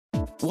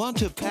Want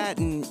to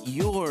patent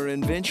your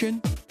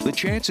invention? The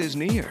chance is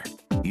near.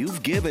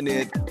 You've given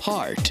it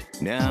heart.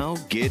 Now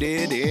get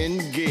it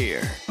in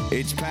gear.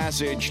 It's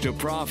Passage to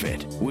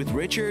Profit with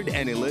Richard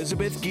and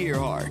Elizabeth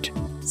Gearhart.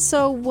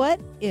 So what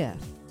if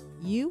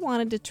you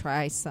wanted to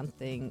try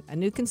something, a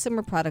new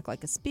consumer product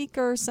like a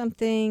speaker or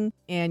something,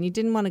 and you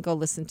didn't want to go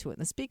listen to it in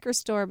the speaker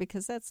store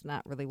because that's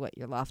not really what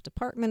your loft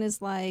apartment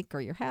is like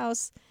or your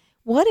house?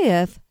 What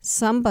if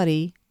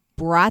somebody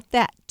brought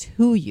that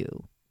to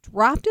you,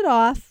 dropped it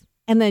off,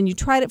 and then you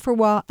tried it for a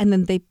while, and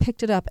then they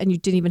picked it up, and you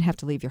didn't even have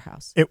to leave your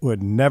house? It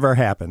would never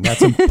happen.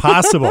 That's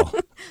impossible.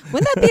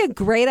 Wouldn't that be a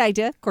great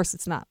idea? Of course,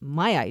 it's not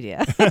my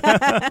idea.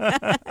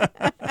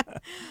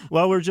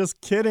 Well, we're just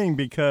kidding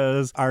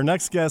because our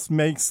next guest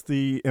makes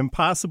the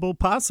impossible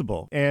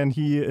possible. And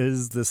he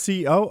is the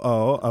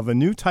COO of a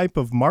new type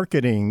of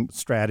marketing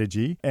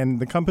strategy. And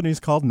the company is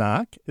called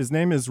Knock. His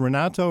name is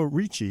Renato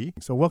Ricci.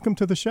 So welcome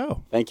to the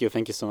show. Thank you.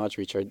 Thank you so much,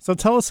 Richard. So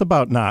tell us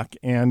about Knock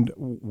and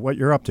what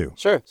you're up to.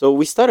 Sure. So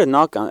we started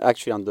Knock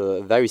actually on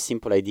the very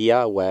simple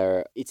idea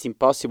where it's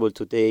impossible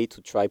today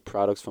to try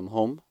products from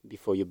home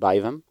before you buy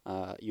them.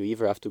 You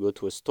either have to go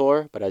to a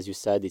store, but as you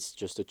said, it's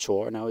just a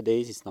chore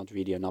nowadays. It's not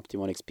really an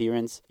optimal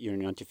experience. You're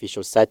in an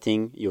artificial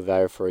setting. You're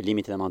there for a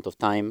limited amount of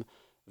time.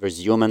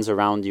 There's humans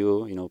around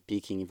you,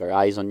 peeking their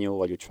eyes on you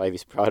while you try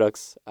these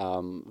products.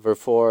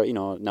 Therefore,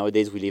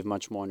 nowadays we live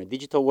much more in a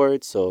digital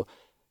world. So,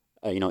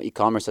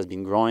 e-commerce has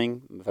been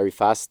growing very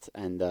fast,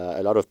 and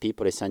a lot of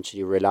people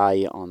essentially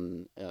rely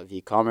on the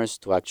e-commerce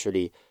to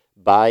actually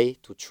buy,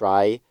 to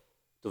try,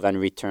 to then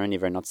return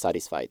if they're not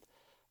satisfied.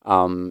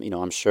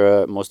 I'm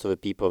sure most of the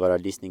people that are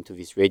listening to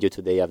this radio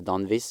today have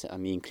done this,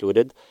 me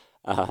included,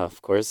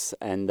 of course.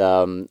 And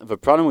the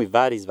problem with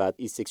that is that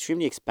it's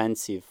extremely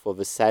expensive for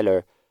the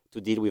seller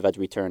to deal with that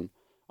return.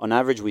 On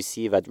average, we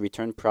see that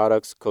return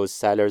products cause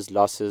sellers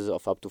losses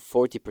of up to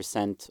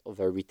 40% of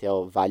their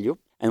retail value.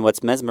 And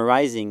what's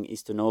mesmerizing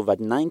is to know that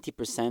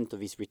 90% of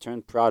these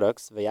return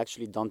products, they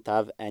actually don't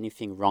have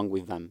anything wrong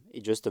with them.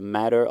 It's just a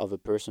matter of a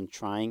person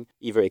trying,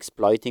 either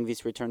exploiting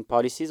these return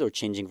policies or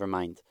changing their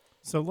mind.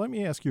 So let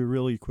me ask you a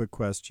really quick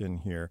question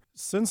here.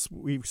 Since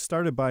we've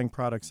started buying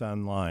products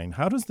online,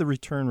 how does the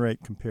return rate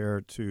compare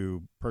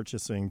to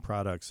purchasing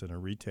products in a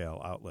retail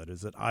outlet?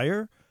 Is it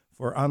higher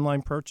for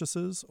online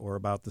purchases or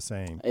about the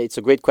same? It's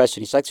a great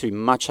question. It's actually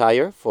much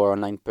higher for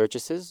online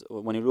purchases.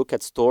 When you look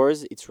at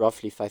stores, it's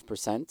roughly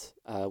 5%.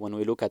 When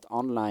we look at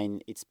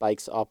online, it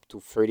spikes up to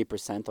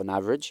 30% on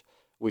average,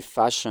 with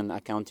fashion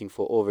accounting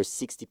for over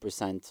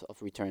 60%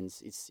 of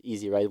returns. It's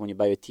easy, right? When you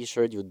buy a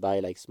t-shirt, you'd buy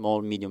like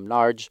small, medium,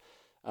 large,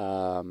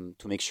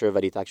 to make sure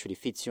that it actually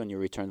fits you, and you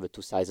return the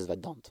two sizes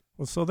that don't.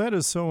 Well, so that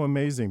is so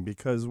amazing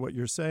because what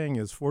you're saying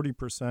is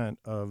 40%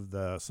 of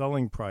the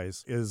selling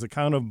price is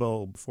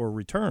accountable for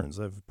returns,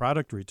 of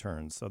product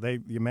returns. So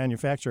the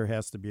manufacturer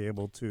has to be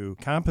able to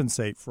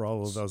compensate for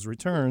all of those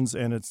returns,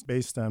 and it's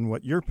based on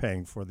what you're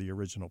paying for the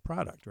original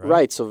product, right?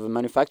 Right. So the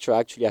manufacturer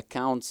actually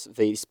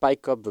they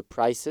spike up the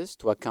prices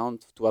to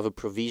have a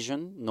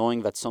provision,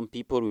 knowing that some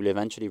people will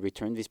eventually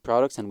return these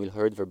products and will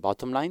hurt their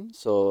bottom line.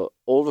 So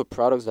all the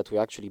products that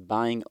we're actually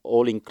buying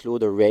all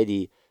include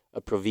already a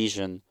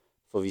provision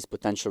for these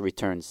potential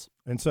returns.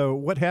 And so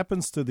what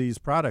happens to these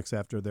products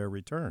after they're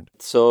returned?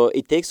 So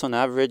it takes on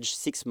average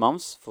 6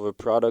 months for a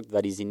product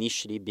that is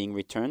initially being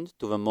returned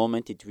to the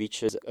moment it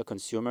reaches a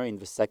consumer in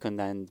the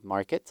second-hand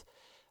market,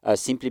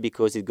 simply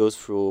because it goes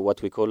through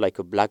what we call like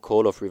a black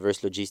hole of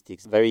reverse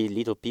logistics. Very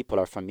little people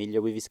are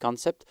familiar with this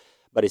concept,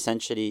 but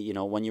essentially,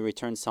 when you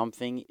return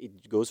something,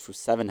 it goes through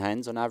 7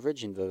 hands on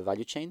average in the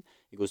value chain.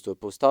 It goes to a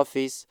post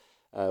office,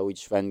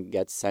 which then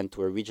gets sent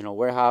to a regional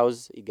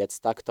warehouse. It gets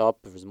stacked up.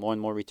 There's more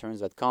and more returns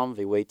that come.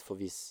 They wait for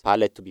this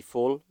pallet to be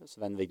full. So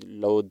then they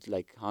load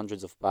like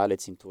hundreds of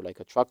pallets into like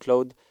a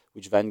truckload,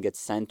 which then gets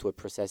sent to a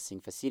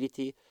processing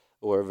facility,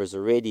 or there's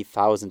already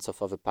thousands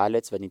of other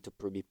pallets that need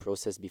to be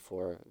processed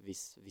before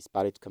this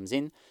pallet comes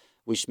in,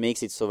 which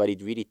makes it so that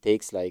it really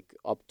takes like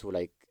up to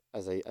like,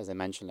 as I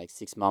mentioned, like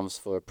 6 months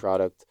for a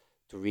product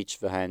to reach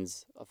the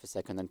hands of a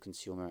second-hand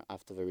consumer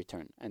after the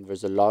return. And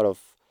there's a lot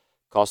of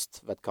costs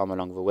that come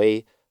along the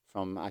way,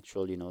 from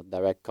actual,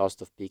 direct cost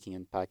of picking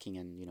and packing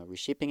and,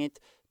 reshipping it,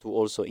 to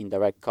also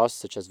indirect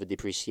costs such as the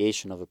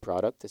depreciation of a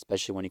product,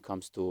 especially when it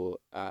comes to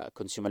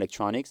consumer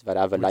electronics that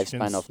have a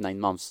lifespan of 9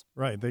 months.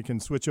 Right. They can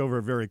switch over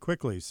very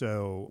quickly.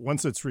 So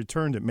once it's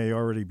returned, it may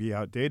already be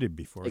outdated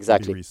before it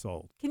can be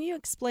resold. Can you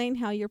explain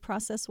how your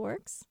process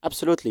works?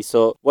 Absolutely.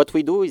 So what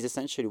we do is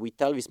essentially we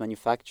tell these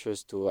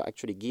manufacturers to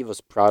actually give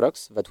us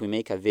products that we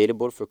make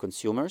available for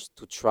consumers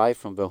to try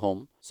from their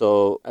home.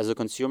 So as a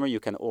consumer, you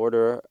can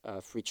order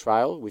a free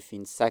trial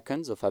within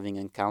seconds of having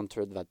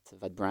encountered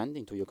that brand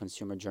into your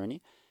consumer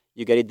journey.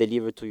 You get it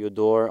delivered to your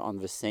door on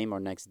the same or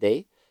next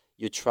day.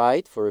 You try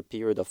it for a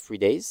period of 3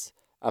 days,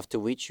 after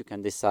which you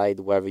can decide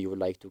whether you would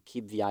like to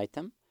keep the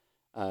item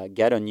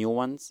get a new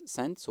one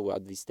sent. So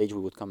at this stage,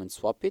 we would come and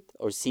swap it,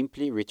 or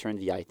simply return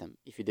the item.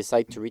 If you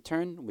decide to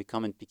return, we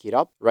come and pick it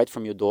up right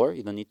from your door.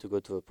 You don't need to go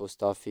to a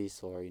post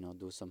office or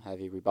do some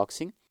heavy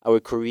reboxing. Our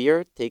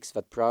courier takes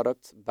that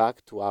product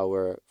back to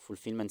our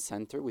fulfillment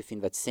center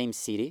within that same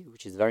city,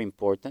 which is very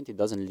important. It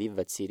doesn't leave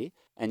that city,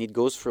 and it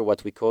goes through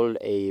what we call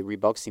a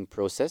reboxing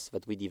process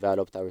that we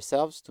developed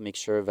ourselves to make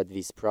sure that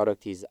this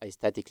product is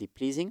aesthetically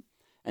pleasing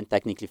and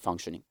technically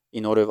functioning.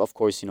 In order, of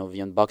course, the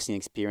unboxing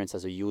experience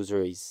as a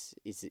user is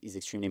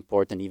extremely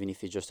important, even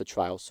if it's just a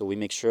trial. So we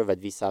make sure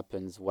that this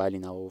happens well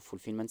in our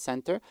fulfillment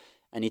center,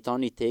 and it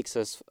only takes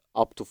us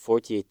up to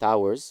 48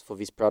 hours for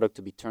this product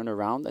to be turned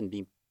around and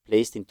be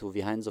placed into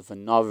the hands of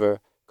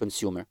another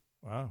consumer.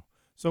 Wow.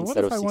 So what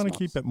if I want to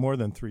keep it more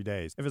than 3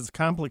 days? If it's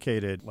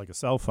complicated, like a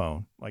cell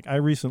phone, like I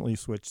recently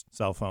switched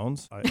cell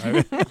phones.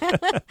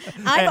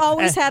 I've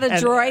always had a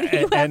Droid.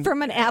 You went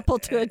from an Apple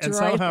to a Droid. And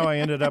somehow I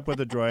ended up with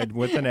a Droid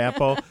with an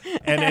Apple.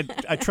 And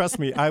trust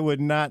me, I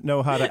would not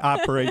know how to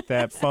operate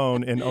that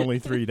phone in only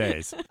 3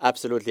 days.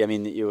 Absolutely. I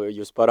mean,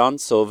 you're spot on.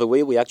 So the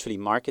way we actually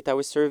market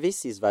our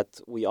service is that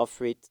we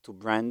offer it to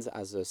brands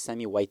as a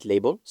semi-white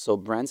label. So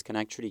brands can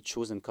actually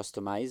choose and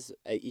customize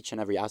each and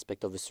every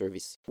aspect of the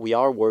service. We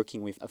are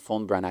working with a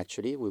phone brand,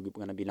 actually. We're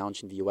going to be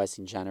launching the US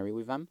in January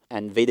with them.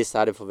 And they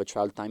decided for the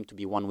trial time to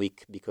be 1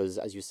 week because,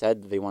 as you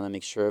said, they want to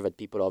make sure that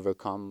people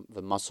overcome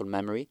the muscle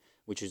memory,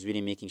 which is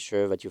really making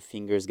sure that your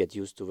fingers get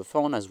used to the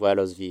phone as well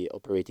as the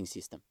operating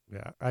system.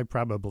 Yeah, I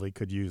probably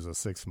could use a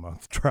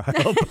 6-month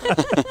trial.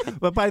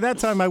 But by that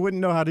time, I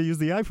wouldn't know how to use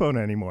the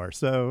iPhone anymore.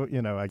 So,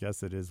 I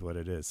guess it is what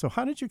it is. So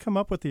how did you come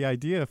up with the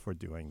idea for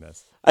doing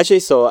this?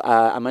 Actually,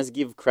 I must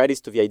give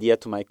credits to the idea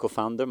to my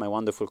co-founder, my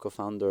wonderful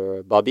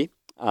co-founder, Bobby,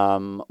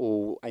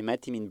 who I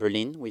met him in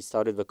Berlin. We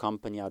started the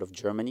company out of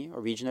Germany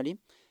originally.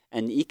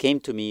 And he came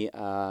to me,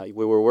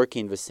 we were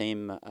working in the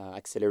same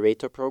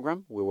accelerator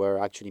program. We were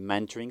actually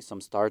mentoring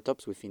some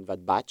startups within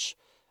that batch,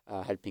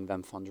 helping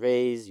them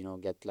fundraise,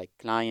 get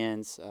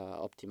clients,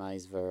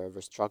 optimize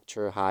their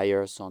structure,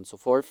 hire, so on and so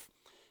forth.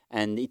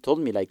 And he told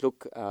me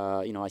look,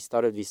 I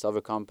started this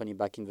other company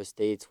back in the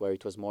States where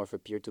it was more of a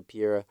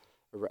peer-to-peer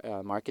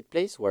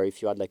marketplace, where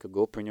if you had a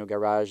GoPro in your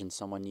garage and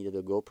someone needed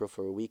a GoPro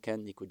for a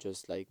weekend, he could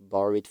just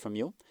borrow it from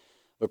you.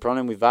 The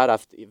problem with that,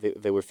 after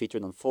they were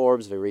featured on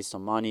Forbes, they raised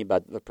some money,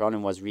 but the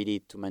problem was really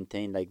to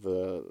maintain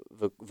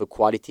the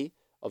quality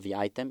of the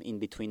item in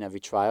between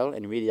every trial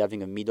and really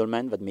having a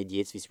middleman that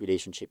mediates this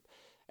relationship.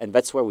 And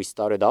that's where we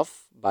started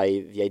off,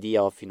 by the idea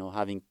of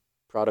having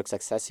products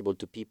accessible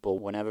to people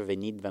whenever they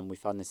need them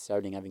without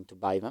necessarily having to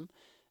buy them.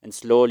 And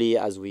slowly,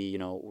 as we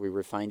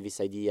refined this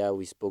idea,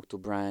 we spoke to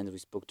brands, we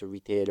spoke to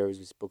retailers,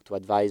 we spoke to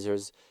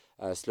advisors.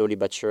 Slowly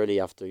but surely,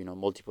 after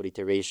multiple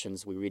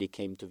iterations, we really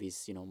came to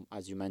this,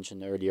 as you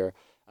mentioned earlier,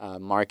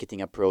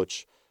 marketing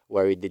approach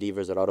where it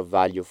delivers a lot of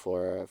value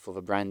for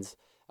the brands,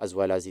 as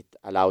well as it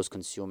allows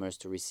consumers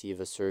to receive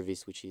a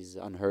service which is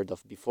unheard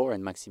of before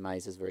and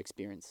maximizes their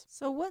experience.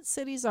 So, what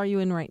cities are you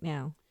in right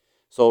now?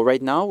 So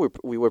right now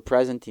we were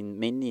present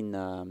mainly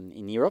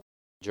in Europe,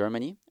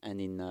 Germany,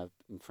 and in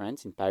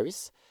France, in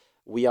Paris.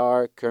 We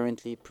are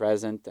currently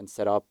present and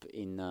set up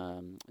in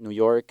New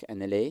York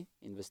and LA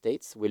in the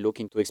States. We're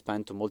looking to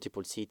expand to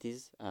multiple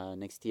cities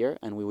next year,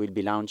 and we will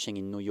be launching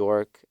in New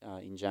York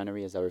in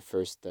January as our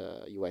first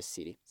US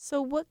city.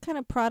 So what kind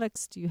of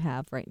products do you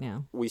have right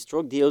now? We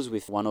struck deals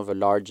with one of the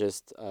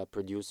largest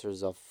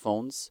producers of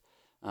phones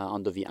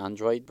under the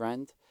Android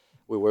brand.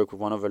 We work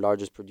with one of the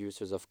largest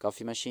producers of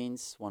coffee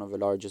machines, one of the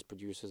largest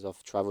producers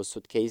of travel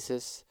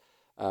suitcases,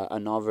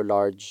 another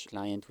large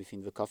client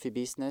within the coffee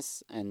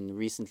business. And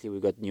recently we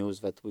got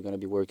news that we're going to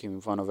be working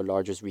with one of the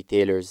largest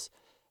retailers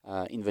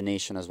in the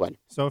nation as well.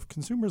 So if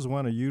consumers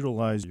want to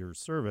utilize your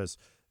service,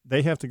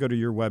 they have to go to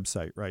your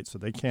website, right? So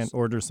they can't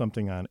order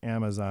something on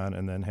Amazon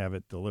and then have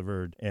it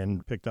delivered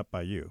and picked up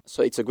by you.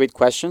 So it's a great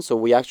question. So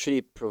we actually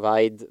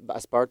provide,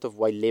 as part of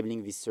white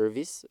labeling this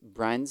service,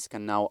 brands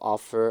can now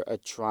offer a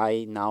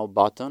try now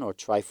button or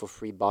try for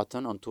free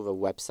button onto the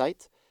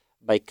website.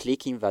 By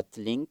clicking that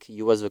link,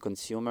 you as a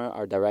consumer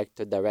are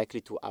directed directly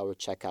to our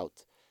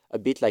checkout. A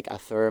bit like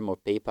Affirm or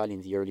PayPal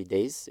in the early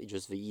days. It's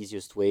just the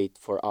easiest way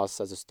for us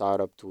as a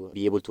startup to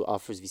be able to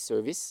offer this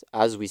service.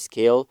 As we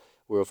scale,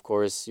 we're of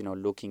course,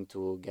 looking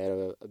to get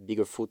a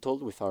bigger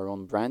foothold with our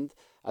own brand,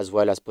 as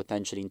well as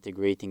potentially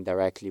integrating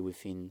directly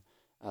within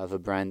the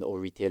brand or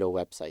retailer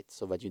website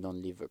so that you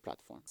don't leave their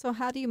platform. So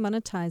how do you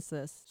monetize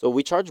this? So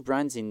we charge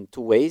brands in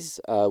two ways.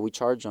 We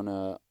charge on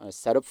a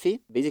setup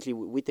fee. Basically,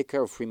 we take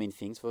care of three main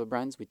things for the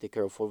brands. We take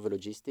care of all the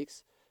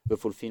logistics, the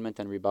fulfillment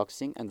and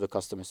reboxing, and the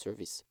customer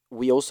service.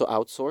 We also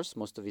outsource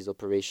most of these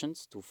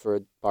operations to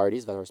third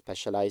parties that are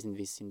specialized in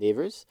these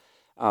endeavors.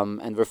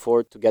 And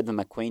therefore, to get them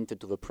acquainted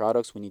to the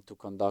products, we need to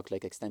conduct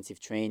extensive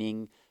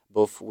training,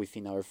 both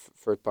within our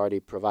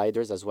third-party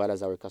providers as well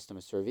as our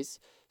customer service.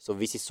 So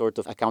this is sort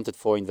of accounted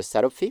for in the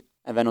setup fee.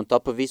 And then on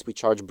top of this, we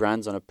charge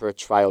brands on a per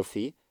trial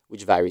fee,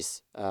 which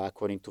varies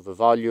according to the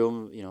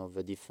volume,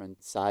 the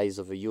different size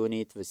of a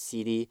unit, the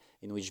city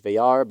in which they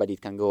are, but it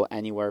can go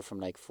anywhere from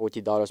like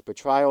 $40 per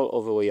trial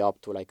all the way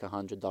up to like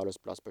 $100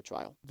 plus per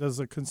trial.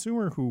 Does a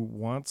consumer who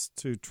wants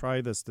to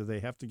try this, do they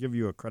have to give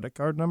you a credit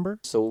card number?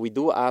 So we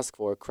do ask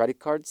for a credit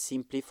card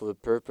simply for the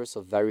purpose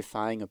of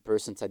verifying a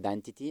person's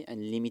identity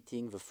and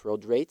limiting the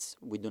fraud rates.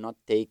 We do not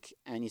take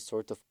any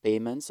sort of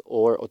payments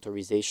or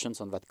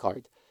authorizations on that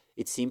card.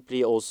 It's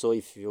simply also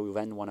if you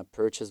then want to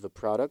purchase the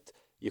product,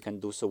 you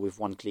can do so with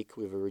one click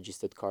with a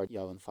registered card you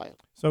have on file.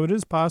 So it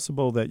is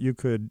possible that you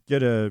could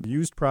get a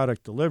used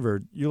product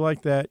delivered. You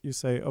like that, you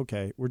say,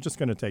 okay, we're just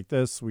going to take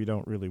this. We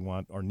don't really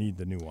want or need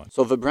the new one.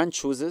 So the brand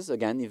chooses,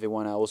 again, if they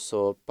want to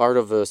also, part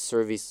of the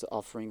service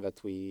offering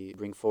that we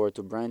bring forward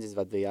to brands is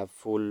that they have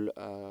full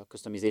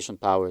customization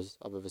powers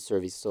of the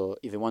service. So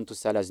if they want to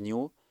sell as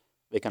new,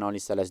 they can only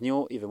sell as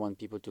new. If they want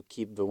people to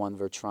keep the one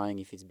they're trying,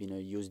 if it's been a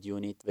used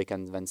unit, they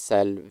can then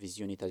sell this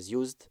unit as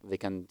used. They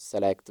can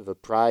select the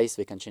price.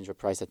 They can change the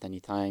price at any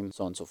time,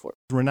 so on and so forth.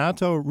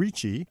 Renato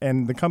Ricci,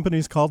 and the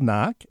company's called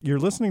Knock. You're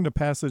listening to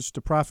Passage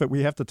to Profit.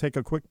 We have to take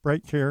a quick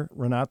break here,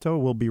 Renato.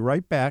 We'll be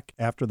right back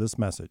after this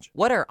message.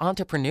 What are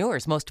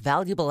entrepreneurs' most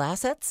valuable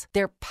assets?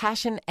 Their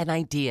passion and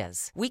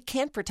ideas. We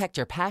can't protect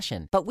your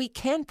passion, but we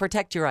can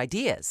protect your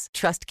ideas.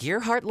 Trust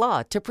Gearhart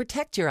Law to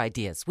protect your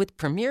ideas with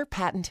premier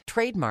patent,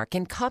 trademark,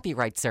 and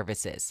copyright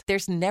services.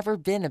 There's never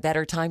been a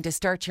better time to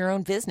start your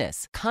own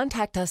business.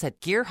 Contact us at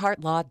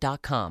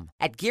GearhartLaw.com.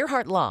 At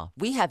Gearhart Law,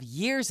 we have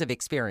years of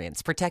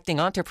experience protecting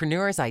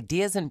entrepreneurs'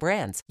 ideas and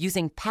brands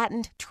using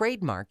patent,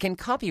 trademark, and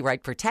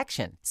copyright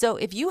protection. So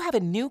if you have a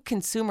new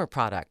consumer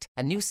product,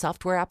 a new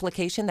software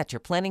application that you're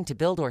planning to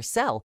build or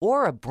sell,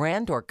 or a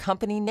brand or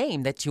company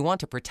name that you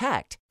want to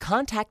protect,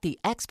 contact the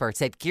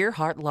experts at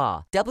Gearhart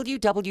Law.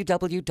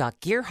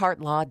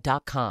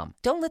 www.gearhartlaw.com.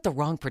 Don't let the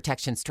wrong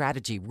protection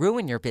strategy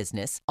ruin your business.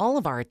 All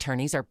of our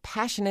attorneys are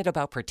passionate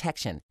about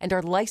protection and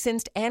are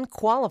licensed and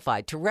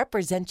qualified to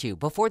represent you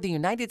before the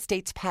United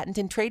States Patent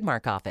and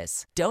Trademark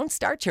Office. Don't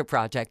start your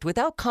project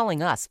without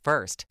calling us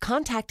first.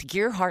 Contact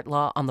Gearhart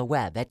Law on the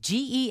web at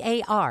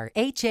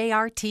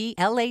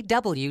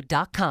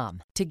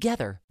GearhartLaw.com.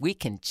 Together, we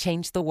can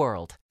change the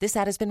world. This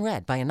ad has been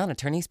read by a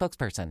non-attorney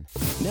spokesperson.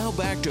 Now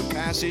back to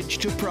Passage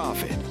to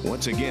Profit.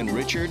 Once again,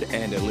 Richard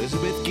and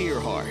Elizabeth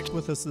Gearhart.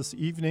 With us this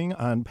evening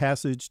on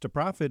Passage to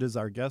Profit is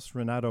our guest,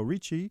 Renato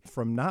Ricci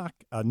from Knock,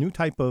 a new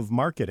type of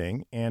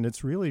marketing. And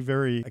it's really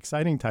very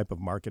exciting type of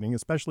marketing,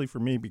 especially for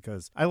me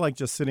because I like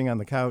just sitting on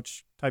the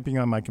couch, typing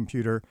on my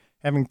computer,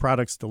 having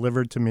products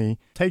delivered to me.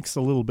 Takes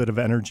a little bit of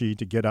energy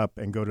to get up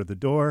and go to the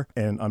door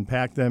and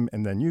unpack them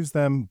and then use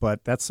them,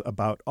 but that's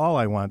about all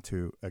I want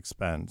to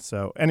expend.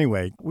 So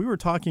anyway, we were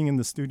talking in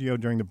the studio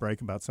during the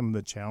break about some of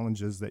the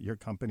challenges that your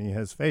company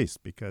has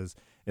faced because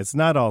it's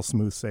not all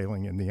smooth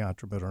sailing in the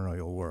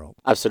entrepreneurial world.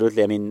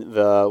 Absolutely. I mean,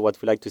 what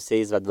we like to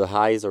say is that the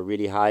highs are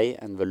really high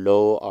and the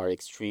low are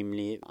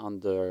extremely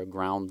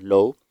underground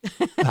low.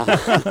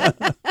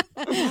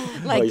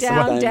 Like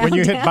down. When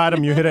you hit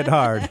bottom, you hit it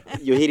hard.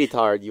 You hit it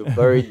hard. You're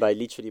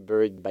literally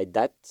buried by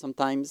debt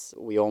sometimes.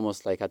 We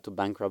almost had to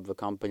bankrupt the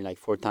company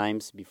 4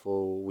 times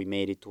before we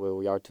made it to where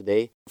we are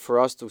today. For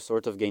us to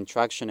sort of gain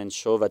traction and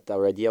show that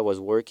our idea was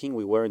working,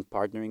 we weren't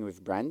partnering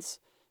with brands.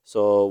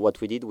 So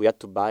what we did, we had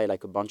to buy a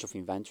bunch of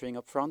inventory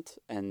up front,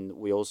 and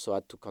we also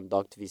had to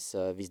conduct these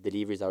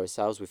deliveries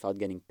ourselves without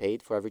getting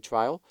paid for every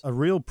trial. A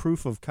real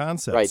proof of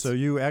concept. Right. So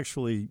you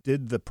actually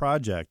did the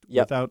project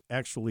without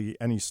actually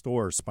any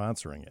store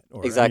sponsoring it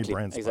or any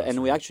brand sponsoring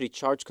And we it. actually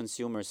charged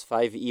consumers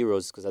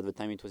 €5, because at the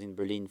time it was in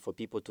Berlin, for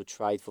people to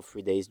try it for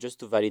 3 days, just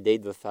to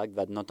validate the fact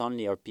that not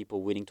only are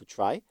people willing to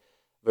try,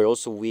 they're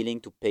also willing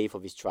to pay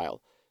for this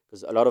trial.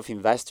 Because a lot of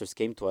investors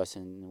came to us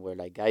and were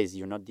like, guys,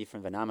 you're not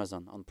different than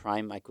Amazon. On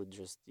Prime, I could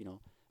just,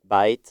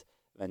 buy it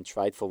and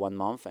try it for 1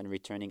 month and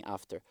returning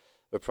after.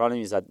 The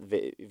problem is that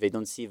they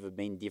don't see the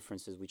main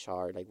differences, which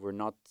are you're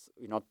not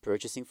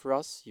purchasing for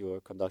us. You're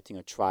conducting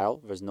a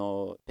trial. There's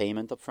no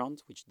payment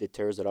upfront, which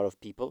deters a lot of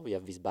people. We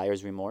have this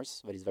buyer's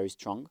remorse that is very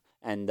strong.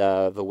 And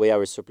the way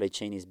our supply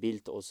chain is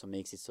built also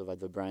makes it so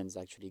that the brands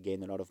actually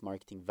gain a lot of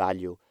marketing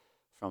value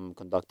from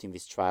conducting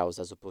these trials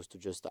as opposed to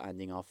just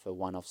handing off a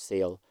one-off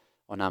sale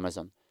on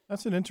Amazon.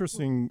 That's an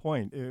interesting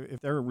point. If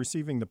they're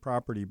receiving the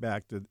property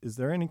back, is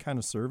there any kind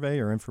of survey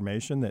or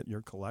information that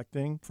you're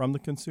collecting from the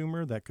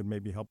consumer that could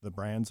maybe help the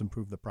brands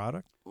improve the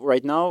product?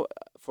 Right now,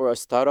 for a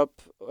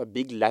startup, a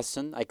big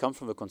lesson, I come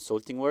from the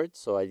consulting world,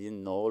 so I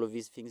didn't know all of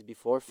these things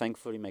before.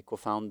 Thankfully, my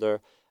co-founder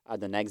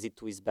had an exit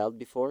to his belt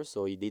before,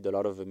 so he did a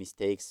lot of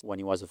mistakes when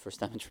he was a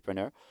first-time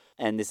entrepreneur.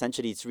 And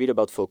essentially, it's really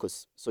about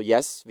focus. So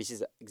yes, this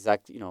is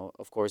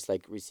of course,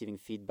 receiving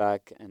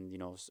feedback and,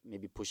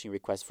 maybe pushing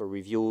requests for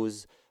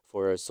reviews,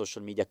 for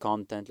social media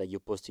content, like you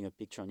posting a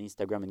picture on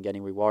Instagram and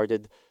getting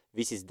rewarded.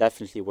 This is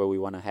definitely where we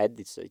want to head.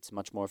 It's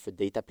much more of a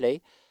data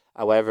play.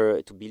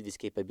 However, to build these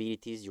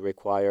capabilities, you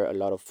require a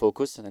lot of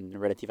focus and a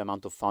relative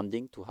amount of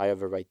funding to hire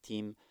the right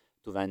team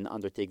to then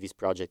undertake this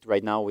project.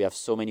 Right now, we have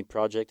so many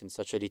projects and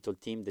such a little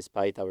team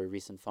despite our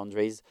recent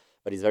fundraise,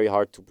 but it's very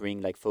hard to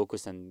bring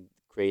focus and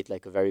create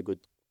a very good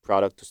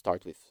product to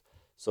start with.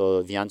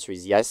 So the answer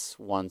is yes,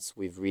 once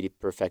we've really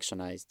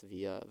perfectionized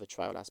the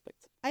trial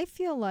aspect. I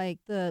feel like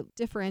the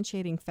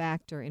differentiating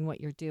factor in what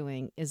you're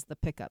doing is the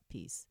pickup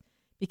piece.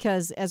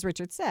 Because as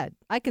Richard said,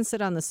 I can sit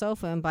on the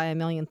sofa and buy a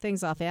million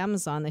things off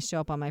Amazon. They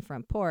show up on my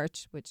front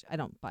porch, which I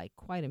don't buy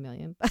quite a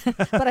million,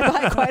 but I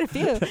buy quite a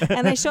few.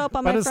 And they show up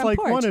on my front porch. But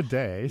it's like one a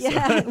day. So.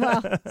 Yeah,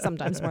 well,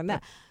 sometimes more than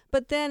that.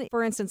 But then,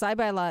 for instance, I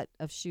buy a lot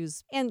of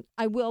shoes, and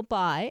I will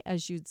buy,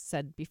 as you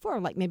said before,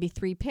 like maybe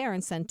 3 pair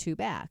and send 2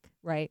 back,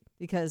 right?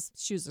 Because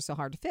shoes are so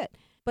hard to fit.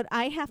 But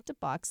I have to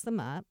box them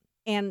up,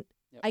 and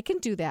I can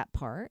do that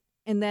part.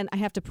 And then I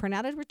have to print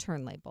out a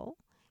return label.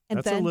 And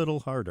That's a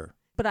little harder.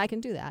 But I can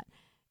do that.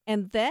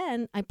 And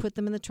then I put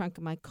them in the trunk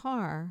of my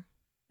car.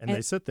 And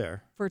they sit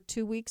there. For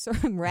 2 weeks or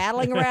I'm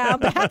rattling around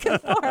back and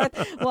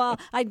forth. Well,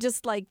 I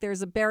just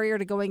there's a barrier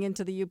to going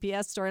into the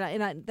UPS store.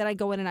 And then I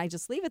go in and I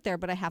just leave it there.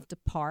 But I have to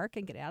park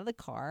and get out of the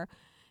car.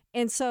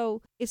 And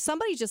so if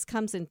somebody just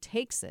comes and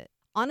takes it,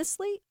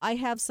 honestly, I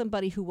have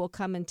somebody who will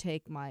come and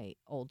take my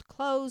old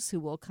clothes,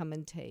 who will come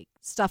and take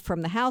stuff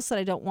from the house that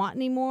I don't want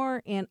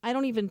anymore. And I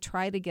don't even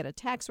try to get a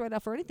tax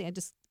write-off or anything. I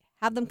just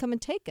have them come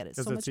and take it.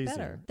 It's so much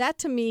better. That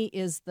to me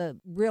is the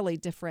really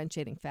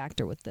differentiating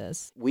factor with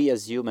this. We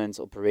as humans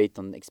operate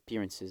on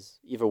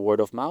experiences, either word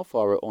of mouth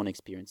or our own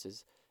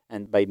experiences.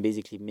 And by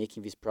basically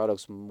making these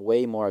products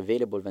way more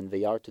available than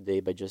they are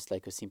today by just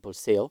like a simple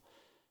sale,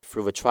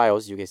 through the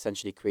trials, you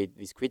essentially create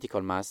this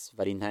critical mass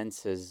that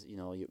enhances,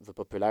 the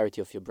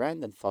popularity of your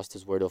brand and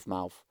fosters word of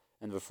mouth.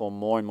 And therefore,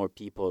 more and more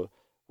people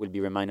will be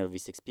reminded of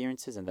these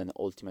experiences and then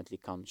ultimately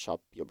come shop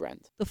your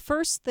brand. The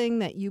first thing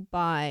that you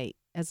buy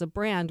as a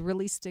brand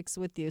really sticks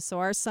with you. So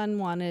our son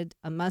wanted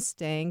a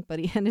Mustang, but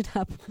he ended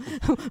up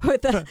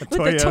with the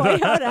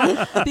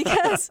Toyota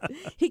because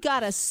he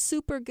got a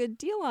super good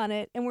deal on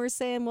it. And we're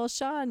saying, well,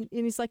 Sean,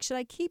 and he's like, should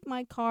I keep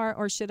my car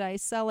or should I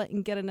sell it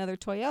and get another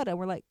Toyota?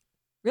 We're like,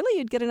 really?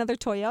 You'd get another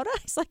Toyota?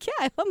 He's like, yeah,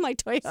 I love my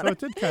Toyota. So it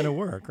did kind of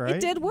work, right?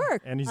 It did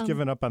work. And he's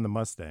given up on the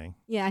Mustang.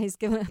 Yeah, he's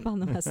given up on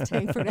the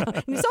Mustang for now.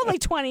 And he's only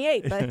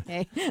 28, but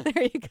hey,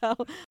 there you go.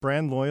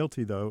 Brand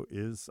loyalty, though,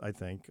 is, I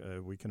think,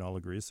 we can all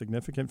agree, a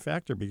significant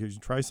factor because you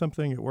try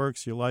something, it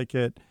works, you like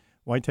it.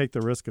 Why take the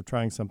risk of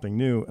trying something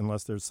new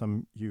unless there's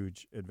some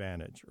huge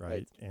advantage,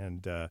 right?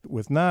 And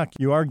with Knock,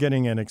 you are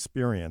getting an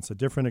experience, a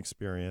different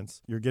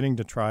experience. You're getting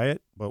to try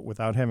it, but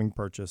without having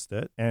purchased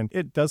it. And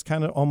it does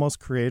kind of almost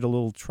create a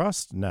little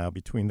trust now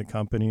between the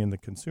company and the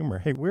consumer.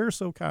 Hey, we're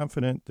so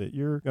confident that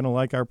you're going to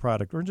like our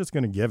product. We're just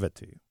going to give it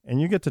to you. And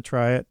you get to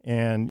try it.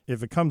 And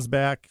if it comes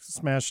back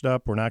smashed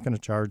up, we're not going to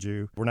charge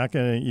you. We're not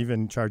going to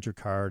even charge your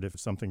card if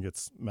something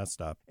gets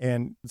messed up.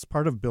 And it's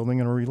part of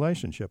building a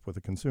relationship with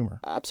the consumer.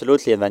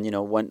 Absolutely. And then,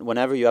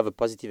 whenever you have a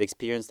positive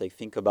experience, like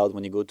think about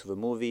when you go to the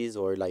movies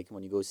or like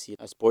when you go see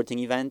a sporting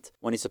event,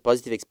 when it's a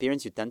positive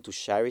experience, you tend to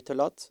share it a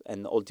lot.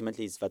 And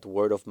ultimately it's that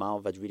word of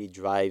mouth that really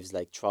drives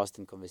like trust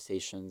and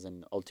conversations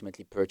and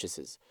ultimately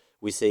purchases.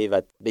 We say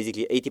that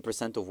basically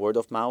 80% of word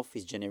of mouth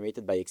is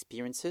generated by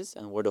experiences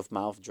and word of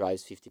mouth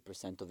drives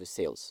 50% of the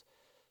sales.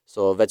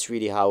 So that's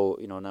really how,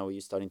 now you're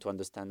starting to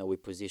understand how we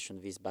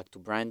position this back to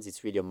brands.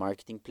 It's really a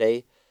marketing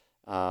play.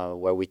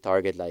 Where we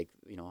target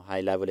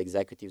high-level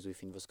executives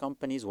within those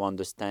companies who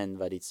understand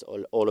that it's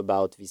all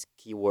about this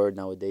keyword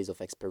nowadays of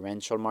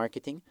experiential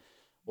marketing,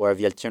 where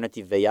the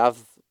alternative they have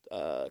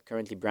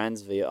currently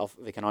brands,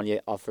 they can only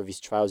offer these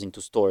trials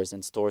into stores,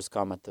 and stores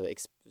come at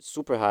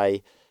super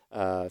high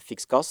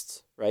fixed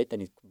costs, right?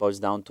 And it boils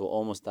down to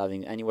almost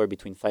having anywhere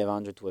between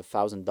 $500 to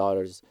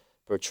 $1,000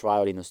 per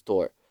trial in a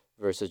store,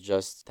 versus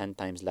just 10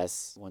 times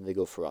less when they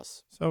go for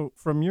us. So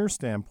from your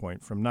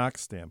standpoint, from Knock's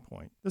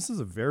standpoint, this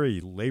is a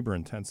very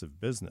labor-intensive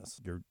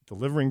business. You're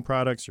delivering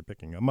products, you're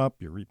picking them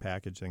up, you're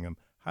repackaging them.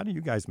 How do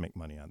you guys make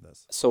money on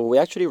this? So we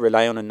actually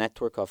rely on a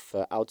network of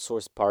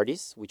outsourced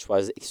parties, which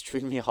was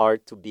extremely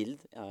hard to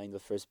build in the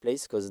first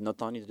place, because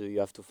not only do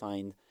you have to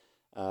find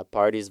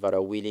parties that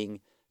are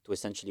willing to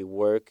essentially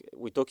work.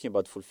 We're talking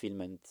about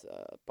fulfillment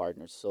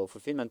partners. So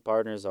fulfillment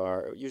partners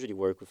usually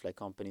work with like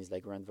companies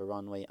like Rent the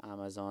Runway,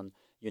 Amazon,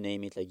 you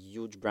name it, like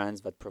huge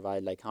brands that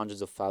provide like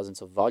hundreds of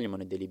thousands of volume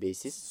on a daily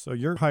basis. So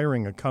you're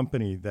hiring a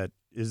company that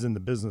is in the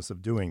business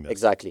of doing this.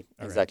 Exactly.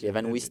 Right. And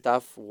then we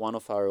staff one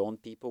of our own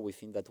people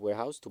within that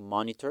warehouse to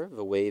monitor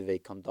the way they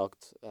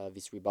conduct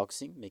this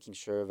reboxing, making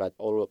sure that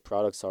all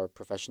products are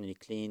professionally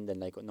cleaned and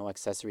like no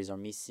accessories are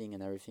missing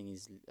and everything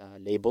is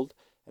labeled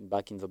and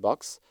back in the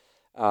box.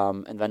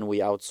 And then we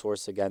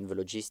outsource again the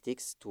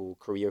logistics to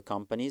courier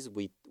companies.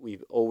 We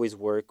always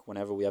work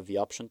whenever we have the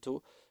option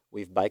to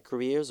with bike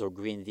couriers or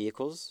green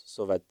vehicles,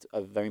 so that a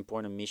very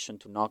important mission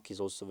to Knock is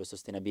also the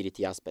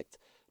sustainability aspect.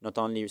 Not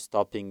only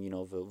stopping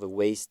the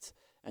waste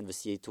and the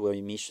CO2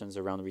 emissions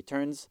around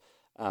returns,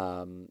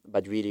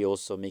 but really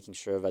also making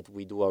sure that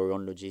we do our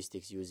own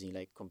logistics using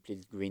like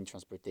complete green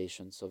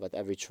transportation, so that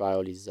every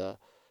trial is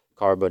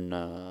carbon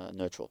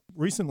neutral.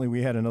 Recently,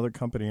 we had another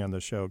company on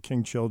the show,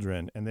 King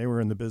Children, and they were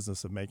in the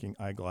business of making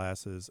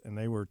eyeglasses, and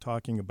they were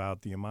talking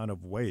about the amount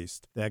of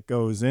waste that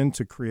goes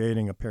into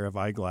creating a pair of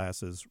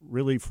eyeglasses,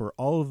 really for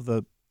all of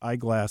the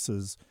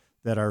eyeglasses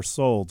that are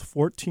sold,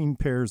 14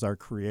 pairs are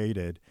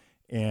created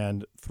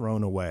and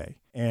thrown away.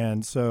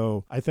 And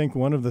so I think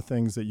one of the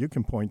things that you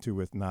can point to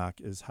with Knock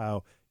is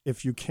how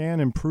if you can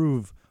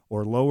improve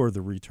or lower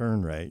the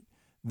return rate,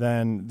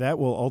 then that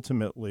will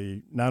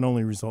ultimately not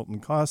only result in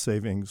cost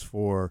savings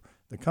for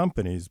the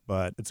companies,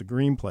 but it's a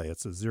green play,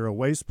 it's a zero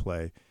waste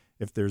play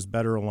if there's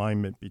better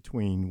alignment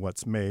between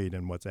what's made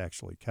and what's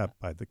actually kept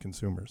by the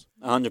consumers.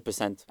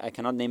 100%. I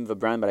cannot name the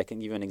brand, but I can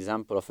give you an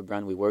example of a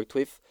brand we worked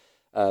with.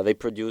 They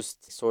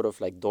produced sort of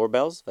like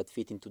doorbells that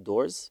fit into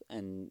doors,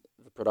 and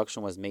the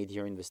production was made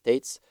here in the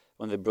States.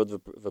 When they brought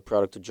the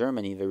product to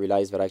Germany, they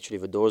realized that actually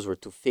the doors were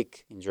too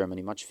thick in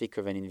Germany, much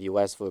thicker than in the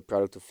US for the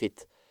product to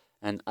fit.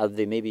 And had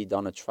they maybe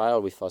done a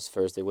trial with us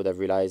first, they would have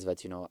realized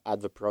that,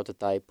 at the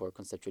prototype or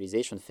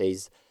conceptualization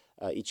phase,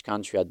 each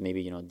country had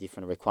maybe,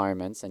 different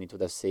requirements, and it would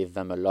have saved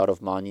them a lot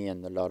of money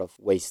and a lot of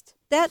waste.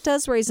 That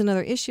does raise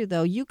another issue,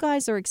 though. You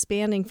guys are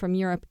expanding from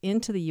Europe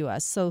into the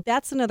U.S., so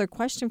that's another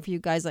question for you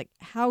guys. Like,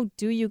 how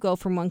do you go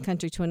from one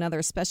country to another,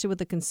 especially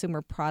with a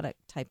consumer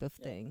product type of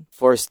thing?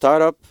 For a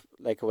startup,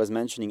 like I was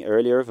mentioning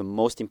earlier, the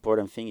most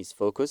important thing is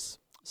focus.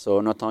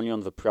 So not only on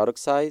the product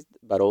side,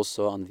 but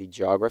also on the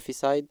geography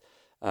side.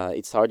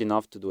 It's hard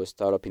enough to do a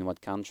startup in one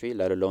country,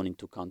 let alone in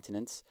two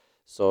continents.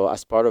 So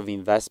as part of the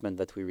investment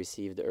that we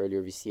received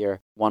earlier this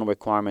year, one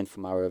requirement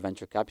from our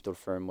venture capital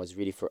firm was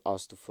really for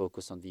us to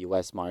focus on the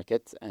US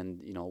market.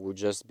 And, we're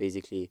just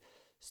basically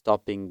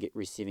stopping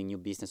receiving new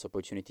business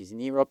opportunities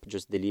in Europe,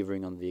 just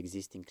delivering on the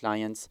existing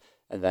clients.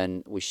 And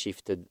then we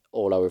shifted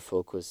all our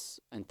focus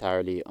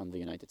entirely on the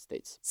United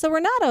States. So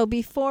Renato,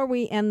 before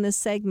we end this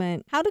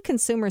segment, how do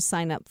consumers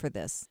sign up for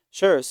this?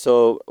 Sure.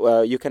 So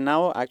you can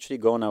now actually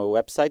go on our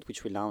website,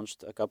 which we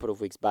launched a couple of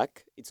weeks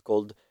back. It's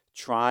called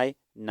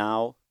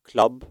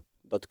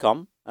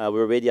TryNowClub.com. We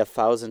already have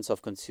thousands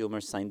of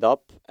consumers signed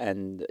up,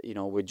 and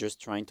we're just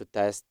trying to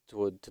test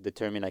to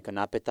determine like an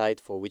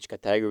appetite for which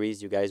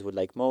categories you guys would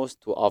like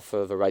most to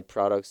offer the right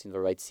products in the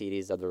right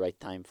cities at the right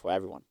time for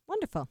everyone.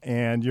 Wonderful.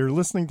 And you're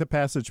listening to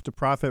Passage to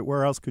Profit.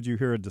 Where else could you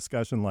hear a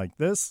discussion like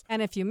this?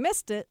 And if you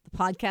missed it, the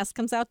podcast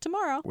comes out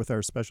tomorrow. With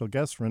our special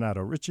guest,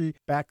 Renato Ricci,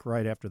 back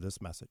right after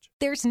this message.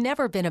 There's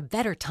never been a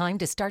better time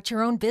to start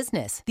your own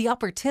business. The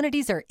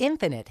opportunities are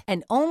infinite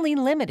and only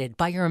limited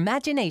by your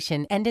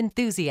imagination and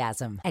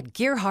enthusiasm. At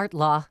Gearhart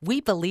Law, we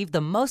believe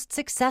the most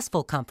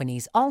successful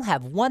companies all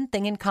have one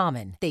thing in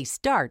common. They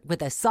start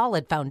with a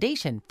solid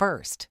foundation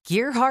first.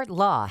 Gearhart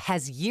Law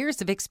has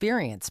years of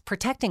experience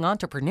protecting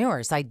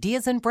entrepreneurs'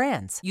 ideas and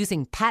brands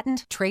using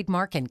patent,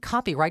 trademark, and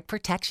copyright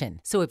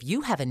protection. So if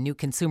you have a new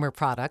consumer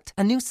product,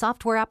 a new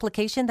software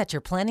application that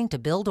you're planning to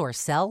build or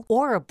sell,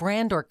 or a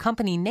brand or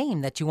company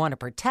name that you want to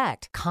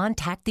protect,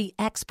 contact the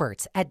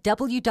experts at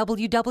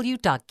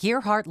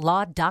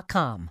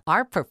www.gearhartlaw.com.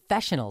 Our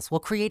professionals will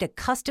create a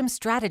custom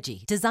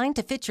strategy designed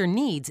to fit your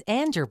needs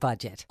and your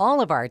budget. All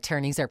of our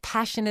attorneys are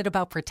passionate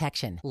about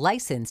protection,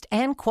 licensed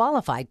and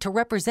qualified to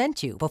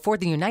represent you before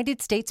the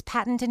United States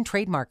Patent and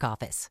Trademark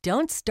Office.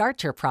 Don't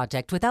start your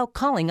project without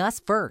calling us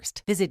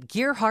first. Visit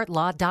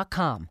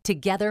GearhartLaw.com.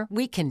 Together,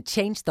 we can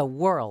change the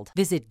world.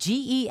 Visit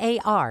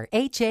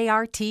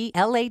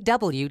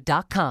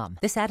GearhartLaw.com.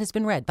 This ad has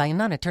been read by a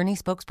non-attorney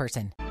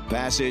spokesperson.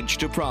 Passage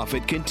to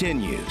Profit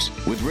continues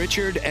with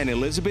Richard and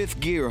Elizabeth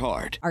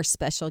Gearhart. Our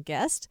special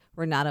guest,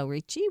 Renato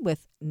Ricci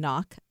with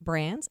Knock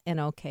Brands,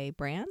 NOK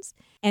Brands.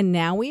 And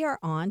now we are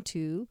on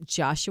to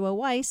Joshua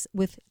Weiss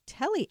with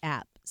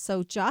TeleApp.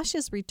 So Josh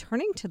is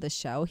returning to the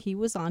show. He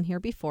was on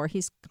here before.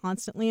 He's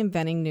constantly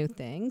inventing new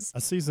things.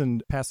 A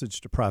seasoned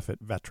Passage to Profit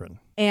veteran.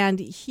 And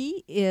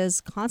he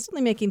is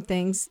constantly making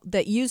things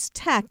that use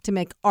tech to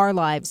make our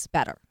lives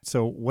better.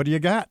 So what do you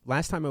got?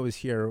 Last time I was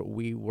here,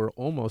 we were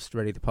almost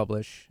ready to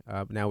publish.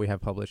 Now we have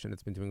published, and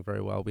it's been doing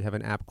very well. We have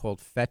an app called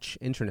Fetch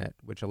Internet,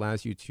 which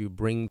allows you to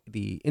bring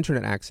the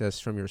internet access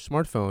from your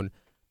smartphone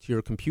to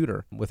your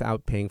computer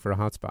without paying for a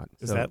hotspot.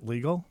 Is that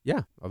legal?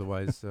 Yeah.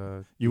 Otherwise,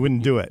 you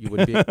wouldn't do it. You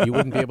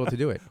wouldn't be able to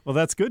do it. Well,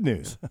 that's good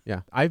news.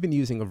 Yeah. I've been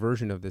using a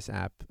version of this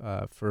app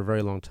for a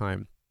very long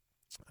time.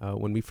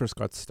 When we first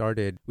got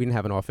started, we didn't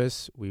have an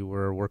office. We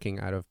were working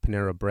out of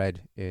Panera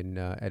Bread in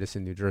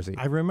Edison, New Jersey.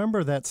 I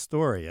remember that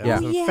story. It Yeah.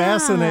 was a Yeah.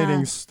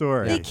 fascinating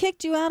story. They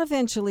kicked you out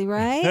eventually,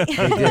 right? We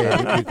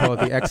did. We call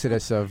it the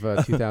Exodus of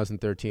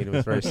 2013. It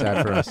was very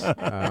sad for us.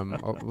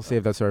 We'll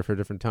save that story for a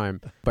different time.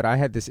 But I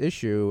had this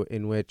issue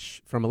in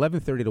which from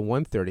 11:30 to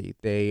 1:30,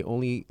 they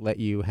only let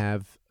you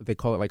have, they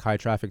call it like high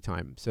traffic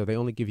time. So they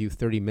only give you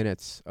 30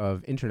 minutes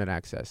of internet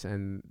access.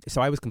 And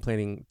so I was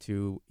complaining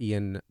to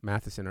Ian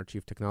Matheson, our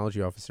chief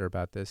technology officer,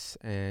 about this.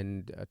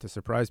 And to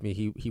surprise me,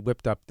 he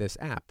whipped up this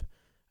app.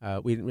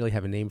 We didn't really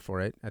have a name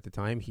for it at the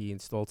time. He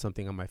installed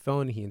something on my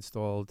phone. He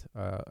installed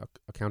a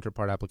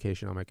counterpart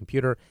application on my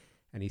computer,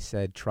 and he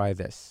said, try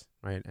this,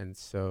 right? And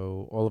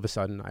so all of a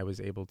sudden, I was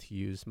able to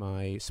use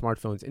my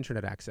smartphone's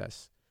internet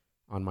access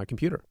on my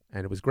computer,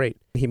 and it was great.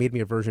 He made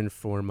me a version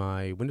for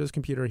my Windows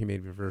computer. He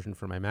made me a version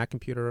for my Mac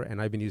computer, and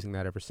I've been using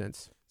that ever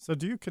since. So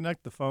do you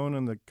connect the phone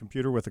and the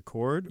computer with a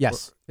cord?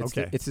 Yes.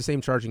 Okay. It's the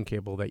same charging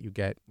cable that you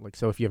get. Like,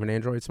 so if you have an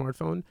Android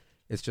smartphone,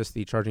 It's just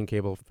the charging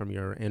cable from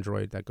your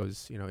Android that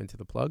goes, into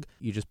the plug.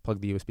 You just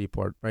plug the USB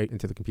port right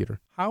into the computer.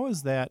 How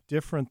is that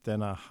different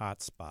than a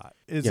hotspot?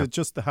 Is Yeah. it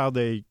just how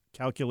they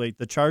calculate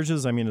the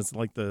charges? I mean, it's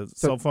like the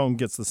cell phone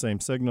gets the same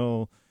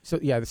signal. So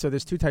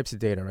there's two types of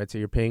data, right? So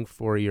you're paying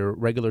for your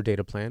regular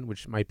data plan,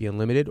 which might be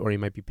unlimited, or you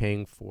might be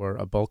paying for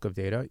a bulk of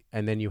data.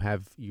 And then you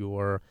have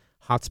your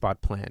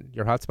hotspot plan.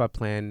 Your hotspot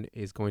plan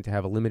is going to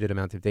have a limited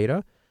amount of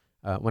data.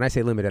 When I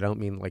say limited, I don't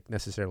mean like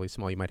necessarily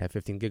small. You might have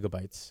 15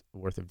 gigabytes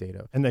worth of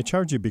data. And they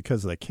charge you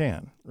because they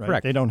can, right?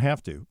 Correct. They don't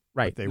have to,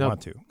 Right. but they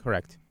want to.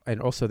 Correct. And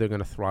also they're going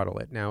to throttle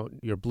it. Now,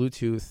 your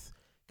Bluetooth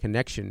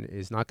connection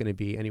is not going to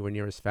be anywhere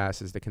near as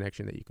fast as the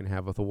connection that you can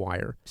have with a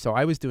wire. So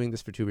I was doing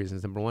this for two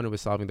reasons. Number one, it was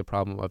solving the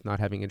problem of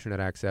not having internet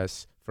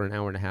access for an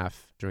hour and a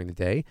half during the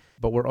day.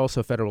 But we're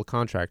also federal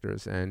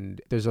contractors, and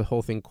there's a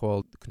whole thing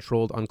called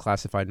controlled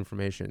unclassified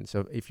information.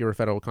 So if you're a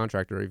federal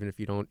contractor, even if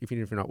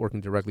you're not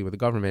working directly with the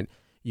government,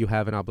 you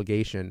have an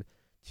obligation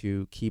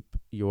to keep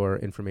your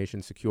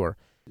information secure.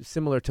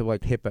 Similar to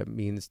like HIPAA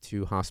means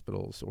to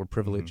hospitals or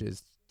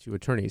privileges to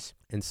attorneys.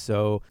 And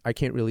so I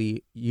can't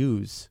really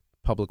use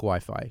public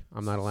Wi-Fi.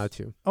 I'm not allowed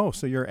to. Oh,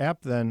 so your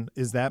app then,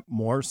 is that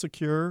more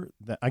secure?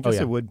 I guess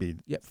yeah. it would be.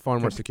 Yeah, far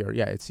more secure.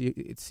 Yeah, it's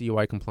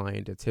CUI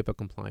compliant. It's HIPAA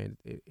compliant.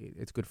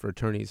 It's good for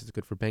attorneys. It's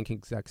good for banking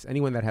execs.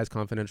 Anyone that has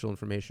confidential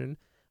information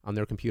on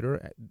their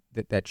computer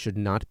that should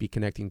not be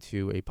connecting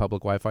to a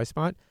public Wi-Fi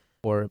spot,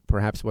 or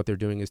perhaps what they're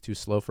doing is too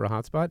slow for a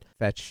hotspot,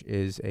 Fetch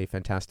is a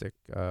fantastic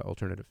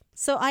alternative.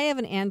 So I have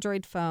an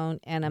Android phone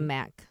and a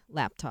Mac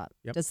laptop.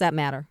 Yep. Does that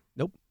matter?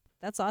 Nope.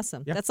 That's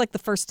awesome. Yeah. That's like the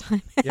first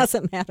time it Yeah.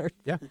 hasn't mattered.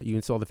 Yeah, you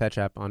install the Fetch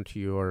app onto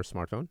your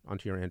smartphone,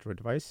 onto your Android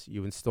device.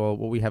 You install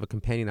we have a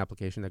companion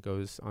application that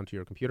goes onto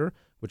your computer,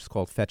 which is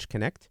called Fetch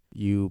Connect.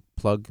 You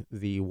plug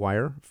the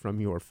wire from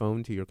your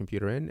phone to your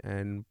computer in,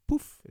 and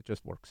poof, it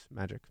just works.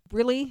 Magic.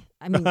 Really?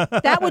 I mean,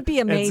 that would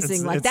be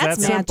amazing. It's that's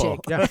that magic. simple.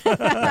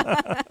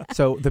 Yeah.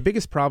 So the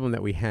biggest problem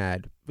that we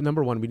had,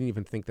 number one, we didn't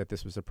even think that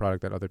this was a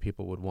product that other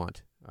people would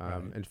want.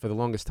 Right. And for the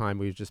longest time,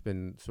 we've just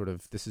been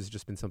this has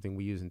just been something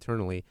we use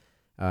internally.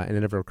 And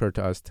it never occurred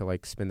to us to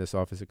like spin this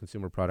off as a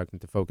consumer product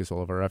and to focus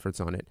all of our efforts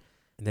on it.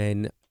 And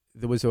then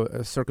there was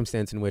a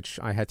circumstance in which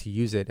I had to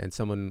use it, and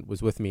someone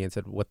was with me and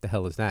said, "What the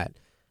hell is that?"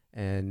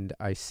 And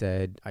I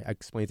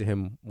explained to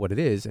him what it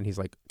is, and he's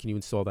like, "Can you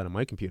install that on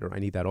my computer? I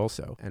need that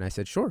also." And I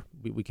said, "Sure,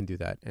 we can do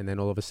that." And then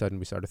all of a sudden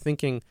we started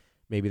thinking,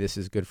 maybe this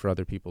is good for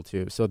other people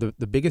too. So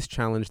the biggest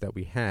challenge that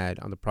we had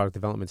on the product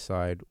development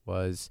side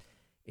was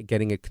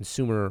getting it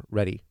consumer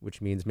ready,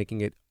 which means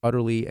making it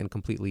utterly and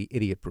completely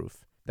idiot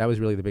proof. That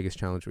was really the biggest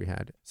challenge we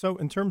had. So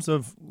in terms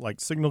of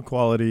like signal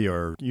quality,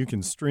 or you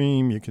can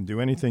stream, you can do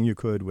anything you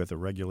could with a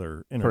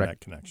regular internet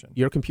Correct. connection.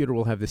 Your computer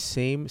will have the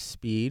same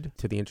speed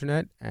to the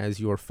internet as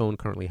your phone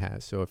currently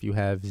has. So if you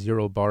have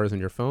 0 bars on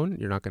your phone,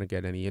 you're not going to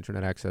get any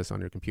internet access on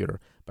your computer.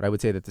 But I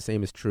would say that the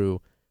same is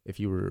true if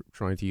you were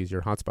trying to use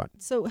your hotspot.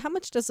 So how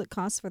much does it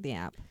cost for the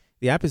app?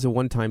 The app is a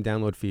one-time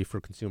download fee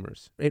for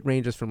consumers. It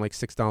ranges from like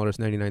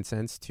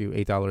 $6.99 to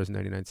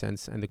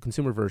 $8.99, and the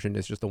consumer version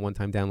is just a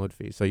one-time download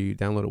fee. So you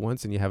download it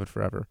once and you have it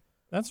forever.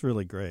 That's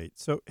really great.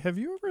 So have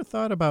you ever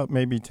thought about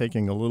maybe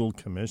taking a little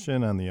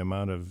commission on the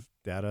amount of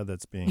data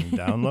that's being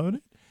downloaded?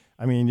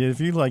 I mean, if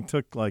you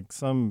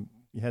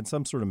you had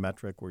some sort of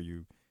metric where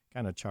you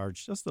kind of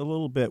charge just a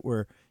little bit,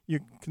 where your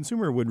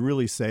consumer would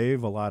really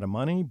save a lot of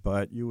money,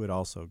 but you would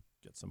also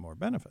get some more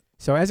benefit.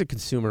 So as a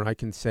consumer, I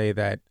can say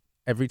that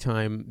every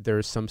time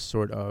there's some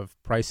sort of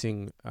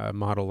pricing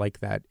model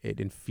like that, it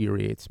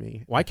infuriates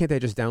me. Why can't they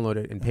just download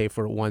it and pay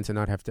for it once and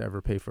not have to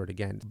ever pay for it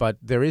again? But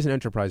there is an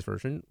enterprise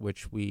version,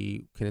 which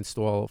we can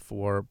install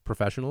for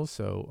professionals,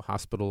 so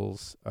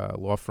hospitals,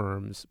 law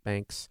firms,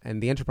 banks.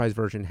 And the enterprise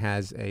version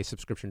has a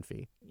subscription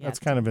fee. That's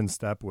kind of in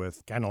step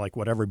with kind of like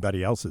what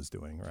everybody else is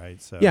doing, right?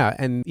 So Yeah,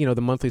 and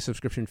the monthly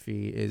subscription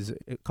fee is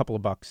a couple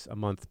of bucks a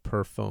month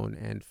per phone.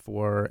 And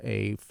for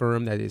a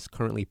firm that is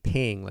currently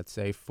paying, let's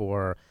say,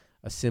 for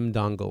a SIM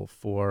dongle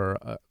for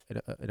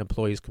an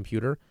employee's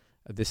computer,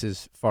 this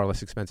is far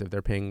less expensive.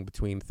 They're paying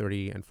between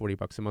 $30 and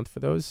 $40 a month for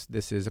those.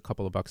 This is a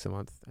couple of bucks a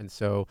month. And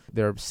so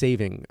they're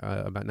saving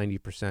about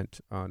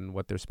 90% on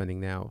what they're spending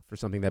now for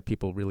something that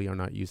people really are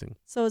not using.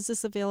 So is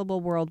this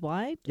available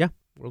worldwide? Yeah,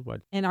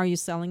 worldwide. And are you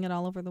selling it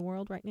all over the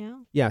world right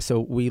now? Yeah,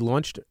 so we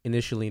launched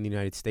initially in the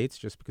United States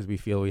just because we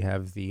feel we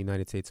have the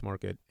United States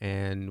market.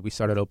 And we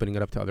started opening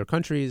it up to other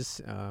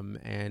countries.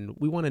 And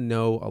we want to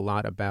know a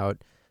lot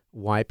about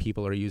why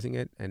people are using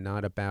it and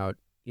not about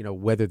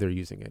whether they're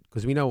using it.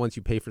 Because we know once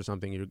you pay for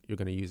something, you're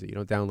going to use it. You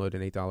don't download an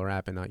 $8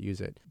 app and not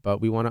use it.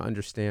 But we want to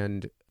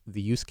understand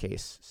the use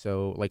case.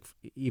 So like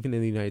even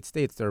in the United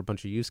States, there are a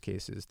bunch of use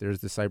cases. There's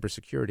the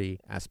cybersecurity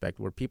aspect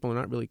where people are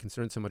not really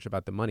concerned so much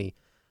about the money,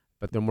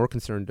 but they're more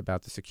concerned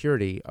about the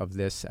security of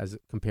this as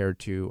compared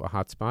to a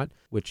hotspot,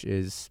 which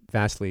is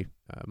vastly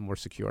more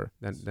secure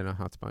than a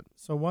hotspot.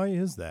 So why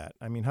is that?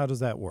 I mean, how does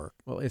that work?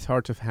 Well, it's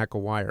hard to hack a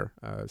wire,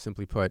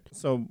 simply put.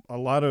 So a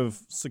lot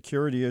of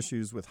security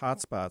issues with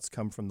hotspots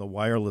come from the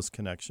wireless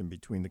connection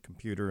between the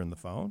computer and the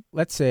phone?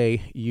 Let's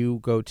say you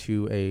go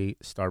to a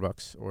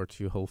Starbucks or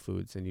to Whole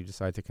Foods and you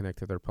decide to connect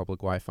to their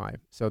public Wi-Fi.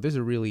 So there's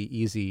a really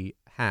easy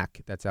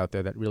hack that's out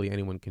there that really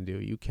anyone can do.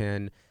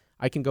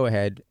 I can go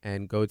ahead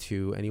and go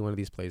to any one of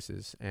these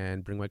places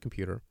and bring my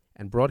computer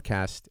and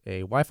broadcast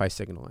a Wi-Fi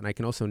signal. And I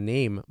can also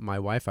name my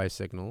Wi-Fi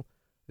signal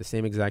the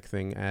same exact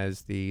thing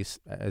as the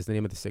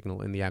name of the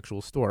signal in the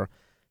actual store.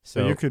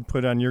 So you could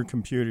put on your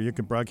computer, you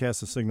could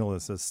broadcast a signal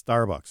that says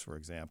Starbucks, for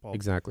example.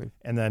 Exactly.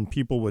 And then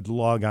people would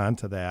log on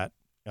to that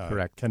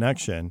Correct.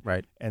 connection.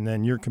 Right. And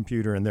then your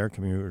computer and their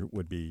computer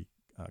would be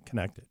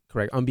connected.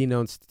 Correct.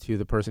 Unbeknownst to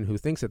the person who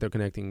thinks that they're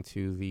connecting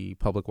to the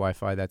public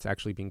Wi-Fi that's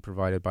actually being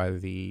provided by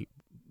the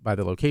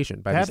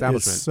location, by the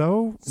establishment.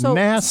 That is so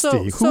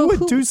nasty. Who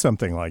would do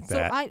something like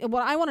that?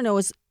 What I want to know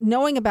is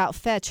knowing about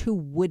Fetch, who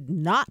would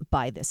not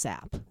buy this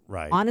app.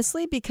 Right.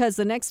 Honestly, because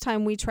the next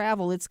time we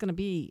travel, it's going to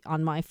be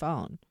on my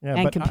phone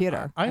and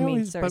computer. I mean,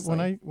 always,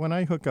 seriously. but when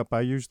I hook up,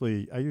 I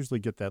usually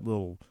get that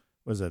little,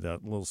 a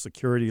little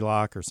security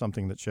lock or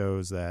something that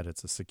shows that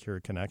it's a secure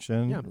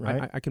connection. Yeah,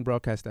 right. I can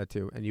broadcast that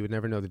too, and you would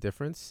never know the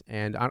difference.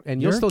 And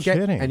you'll still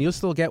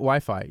get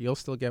Wi-Fi. You'll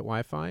still get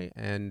Wi-Fi,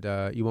 and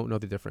you won't know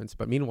the difference.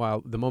 But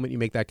meanwhile, the moment you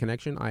make that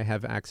connection, I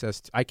have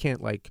access. I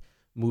can't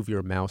move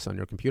your mouse on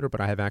your computer,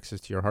 but I have access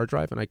to your hard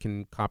drive, and I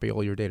can copy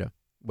all your data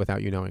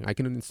without you knowing. I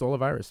can install a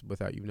virus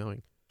without you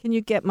knowing. Can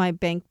you get my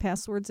bank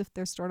passwords if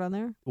they're stored on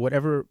there?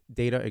 Whatever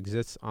data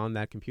exists on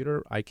that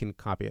computer, I can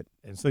copy it.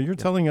 And so you're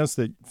telling us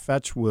that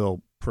Fetch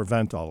will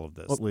prevent all of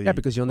this. Well, yeah,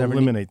 because you'll never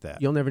eliminate that.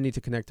 You'll never need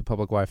to connect to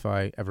public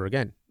Wi-Fi ever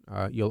again.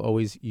 You'll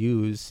always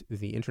use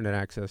the internet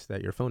access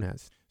that your phone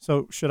has.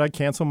 So should I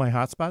cancel my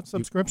hotspot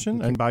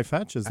subscription and buy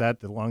Fetch? Is that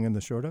the long and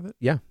the short of it?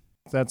 Yeah.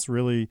 That's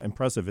really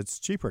impressive. It's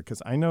cheaper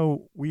because I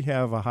know we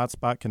have a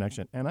hotspot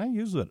connection, and I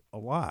use it a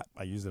lot.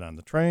 I use it on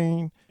the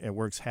train. It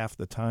works half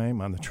the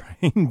time on the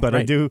train, but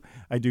right.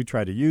 I do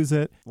try to use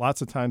it.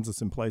 Lots of times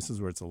it's in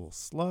places where it's a little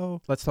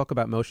slow. Let's talk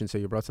about motion. So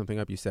you brought something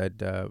up. You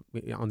said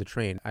on the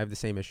train. I have the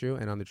same issue,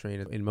 and on the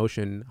train, in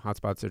motion,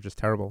 hotspots are just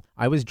terrible.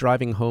 I was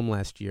driving home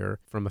last year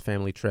from a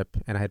family trip,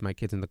 and I had my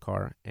kids in the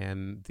car,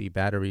 and the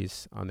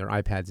batteries on their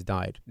iPads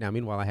died. Now,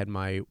 meanwhile, I had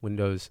my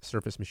Windows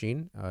Surface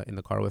machine in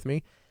the car with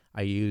me.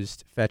 I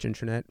used Fetch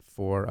Internet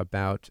for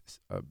about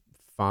a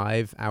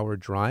 5-hour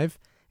drive,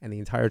 and the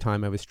entire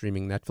time I was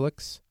streaming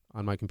Netflix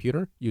on my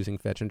computer using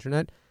Fetch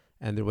Internet,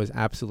 and there was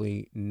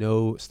absolutely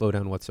no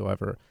slowdown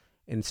whatsoever.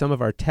 In some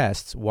of our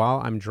tests,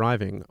 while I'm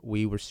driving,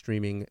 we were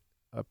streaming.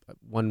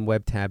 One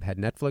web tab had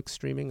Netflix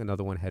streaming,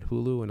 another one had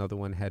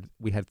Hulu,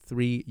 we had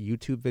 3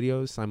 YouTube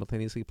videos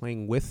simultaneously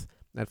playing with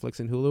Netflix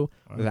and Hulu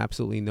with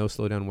absolutely no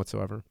slowdown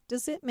whatsoever.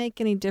 Does it make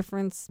any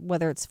difference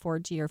whether it's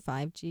 4G or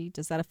 5G?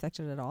 Does that affect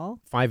it at all?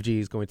 5G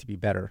is going to be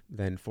better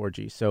than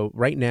 4G. So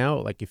right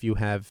now, if you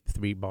have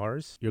 3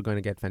 bars, you're going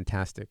to get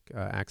fantastic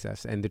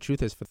access. And the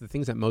truth is, for the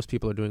things that most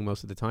people are doing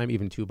most of the time,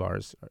 even 2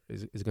 bars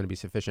is going to be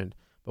sufficient.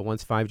 But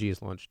once 5G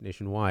is launched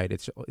nationwide,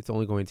 it's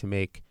only going to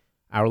make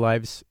our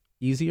lives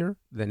easier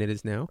than it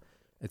is now.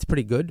 It's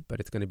pretty good, but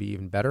it's going to be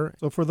even better.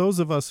 So for those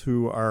of us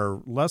who are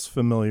less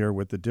familiar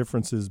with the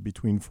differences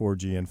between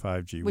 4G and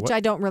 5G. Which I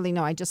don't really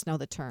know. I just know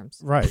the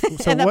terms. Right.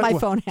 So and that my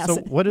phone has it.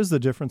 So what is the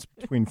difference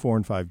between 4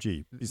 and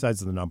 5G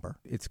besides the number?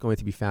 It's going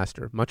to be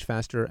faster, much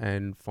faster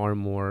and far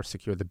more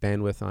secure. The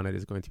bandwidth on it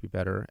is going to be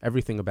better.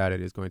 Everything about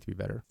it is going to be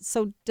better.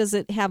 So does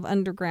it have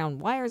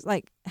underground wires?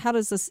 How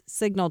does the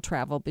signal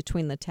travel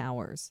between the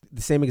towers?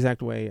 The same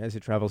exact way as it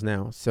travels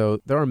now.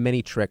 So there are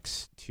many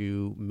tricks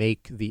to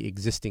make the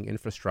existing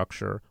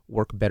infrastructure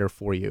work better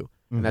for you.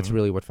 And that's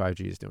really what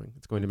 5G is doing.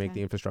 It's going to make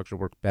the infrastructure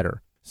work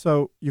better.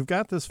 So you've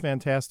got this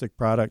fantastic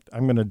product.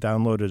 I'm going to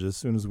download it as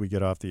soon as we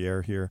get off the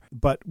air here.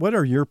 But what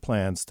are your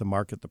plans to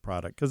market the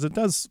product? Because it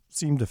does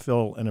seem to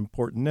fill an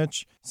important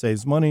niche,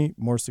 saves money,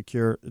 more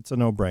secure. It's a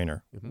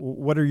no-brainer. Mm-hmm.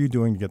 What are you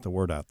doing to get the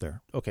word out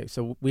there? Okay,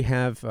 so we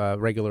have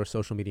regular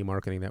social media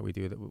marketing that we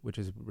do, which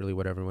is really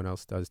what everyone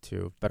else does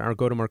too. But our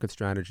go-to-market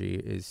strategy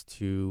is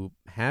to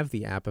have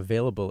the app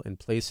available in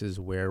places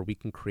where we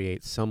can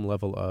create some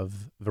level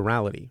of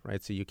virality,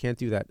 right? So you can't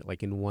do that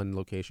in one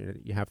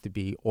location. You have to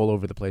be all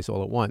over the place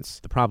all at once.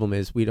 The problem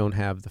is we don't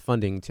have the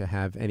funding to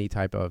have any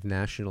type of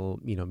national,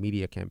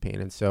 media campaign.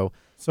 And so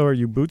are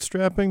you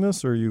bootstrapping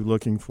this, or are you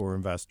looking for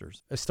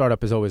investors? A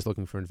startup is always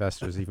looking for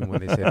investors, even when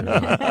they say they're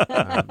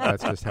not.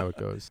 That's just how it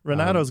goes.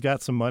 Renato's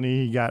got some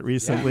money he got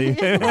recently.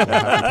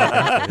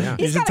 Yeah.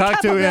 You should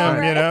talk to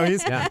him,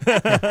 He's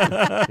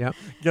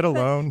get a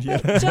loan.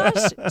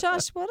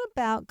 Josh, what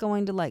about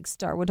going to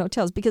Starwood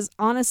Hotels? Because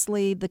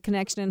honestly, the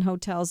connection in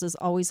hotels is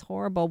always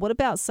horrible. What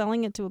about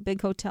selling it to a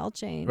big hotel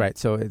chain? Right.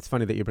 So it's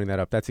funny that you bring that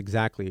up. That's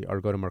exactly our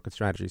go-to-market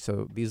strategy.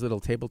 So these little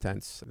table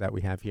tents that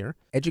we have here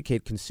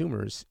educate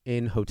consumers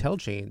in hotel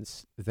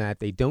chains that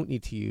they don't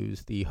need to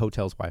use the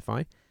hotel's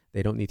Wi-Fi,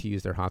 They don't need to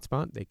use their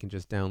hotspot. They can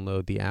just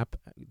download the app.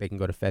 They can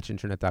go to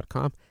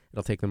fetchinternet.com.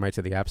 It'll take them right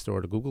to the App Store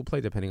or to Google Play,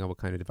 depending on what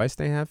kind of device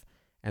they have,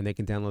 and they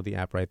can download the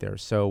app right there.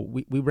 So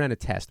we ran a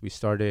test. We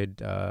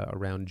started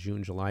around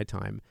June, July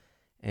time,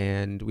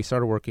 and we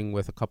started working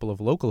with a couple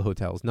of local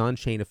hotels,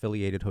 non-chain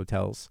affiliated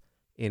hotels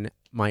in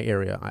my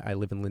area. I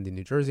live in Linden,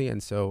 New Jersey,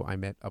 and so I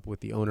met up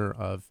with the owner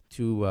of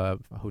two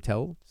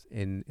hotels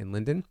in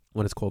Linden.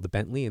 One is called the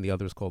Bentley, and the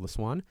other is called the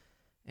Swan.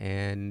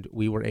 And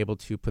we were able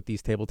to put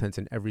these table tents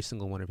in every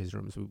single one of his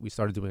rooms. We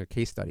started doing a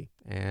case study,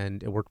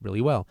 and it worked really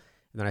well.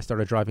 And then I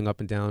started driving up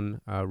and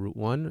down Route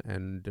 1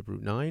 and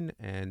Route 9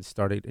 and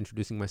started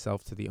introducing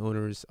myself to the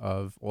owners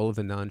of all of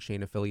the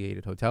non-chain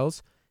affiliated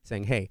hotels,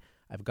 saying, hey,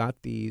 I've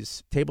got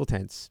these table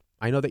tents.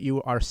 I know that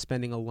you are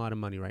spending a lot of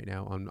money right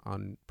now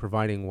on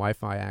providing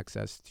Wi-Fi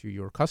access to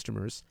your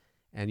customers,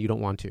 and you don't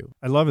want to.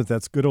 I love it.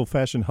 That's good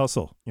old-fashioned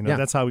hustle. Yeah.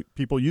 That's how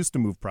people used to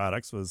move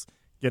products, was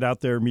get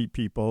out there, meet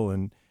people,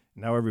 and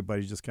now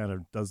everybody just kind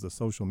of does the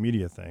social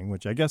media thing,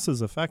 which I guess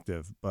is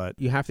effective, but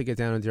you have to get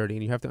down and dirty,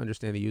 and you have to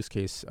understand the use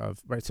case of,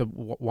 right, so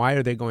why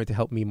are they going to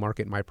help me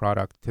market my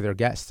product to their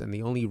guests? And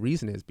the only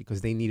reason is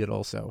because they need it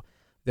also.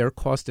 Their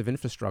cost of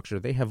infrastructure,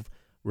 they have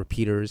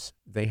repeaters,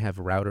 they have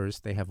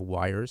routers, they have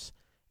wires,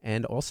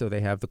 and also they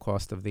have the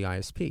cost of the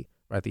ISP,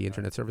 right, the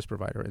internet service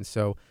provider. And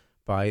so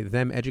by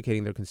them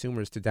educating their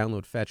consumers to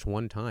download Fetch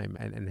one time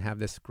and have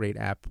this great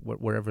app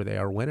wherever they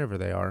are, whenever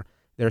they are,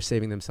 they're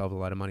saving themselves a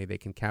lot of money. They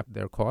can cap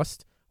their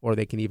cost, or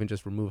they can even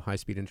just remove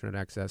high-speed internet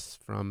access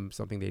from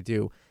something they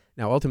do.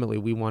 Now, ultimately,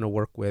 we want to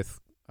work with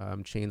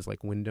chains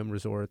like Wyndham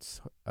Resorts,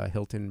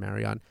 Hilton,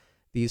 Marriott.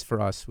 These, for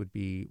us, would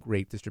be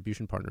great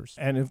distribution partners.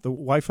 And if the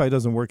Wi-Fi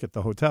doesn't work at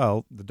the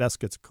hotel, the desk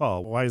gets a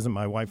call. Why isn't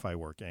my Wi-Fi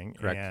working?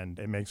 Correct. And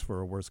it makes for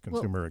a worse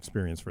consumer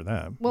experience for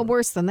them. Well,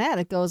 worse than that,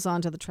 it goes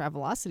on to the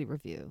Travelocity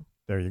review.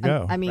 There you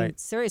go. I mean, Right.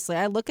 seriously,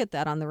 I look at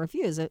that on the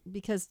reviews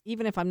because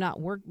even if I'm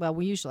not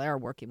we usually are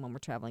working when we're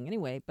traveling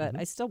anyway, but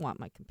I still want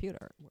my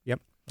computer.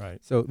 Yep.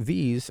 Right. So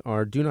these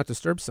are do not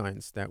disturb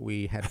signs that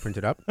we had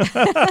printed up.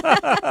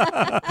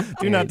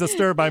 Do not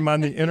disturb. I'm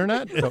on the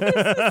internet. So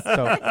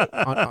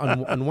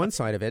on one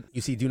side of it,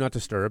 you see do not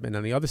disturb, and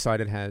on the other side,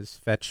 it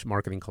has Fetch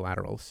marketing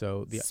collateral.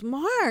 So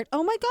Smart.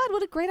 Oh, my God,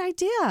 what a great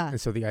idea.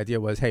 and so the idea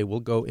was, hey, we'll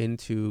go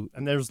into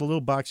And there's a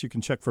little box you can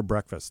check for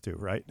breakfast too,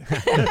 right?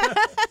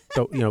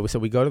 So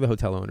we go to the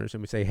hotel owners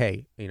and we say,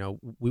 hey,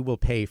 we will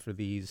pay for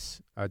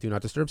these do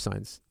not disturb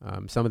signs.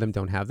 Some of them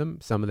don't have them.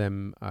 Some of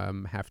them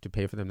have to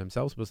pay for them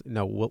themselves.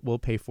 We'll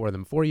pay for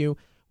them for you.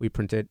 We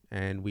print it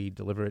and we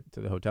deliver it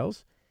to the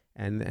hotels.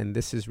 And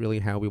this is really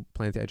how we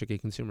plan to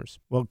educate consumers.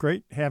 Well,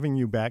 great having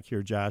you back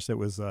here, Josh. That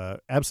was an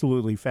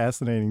absolutely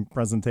fascinating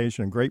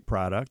presentation. Great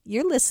product.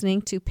 You're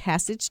listening to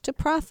Passage to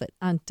Profit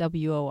on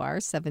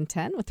WOR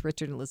 710 with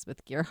Richard and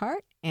Elizabeth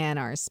Gearhart and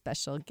our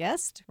special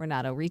guest,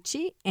 Renato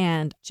Ricci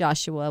and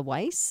Joshua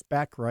Weiss.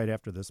 Back right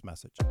after this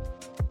message.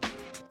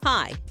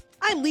 Hi,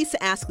 I'm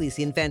Lisa Askley,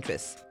 the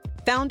inventress,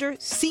 founder,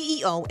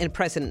 CEO, and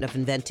president of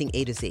Inventing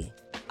A to Z.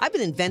 I've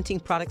been inventing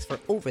products for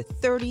over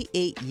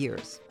 38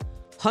 years.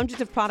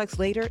 Hundreds of products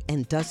later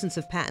and dozens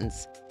of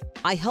patents.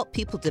 I help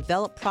people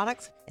develop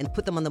products and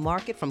put them on the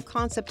market from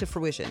concept to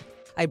fruition.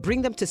 I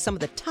bring them to some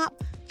of the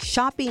top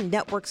shopping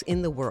networks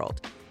in the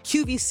world: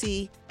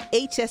 QVC,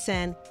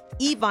 HSN,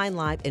 eVine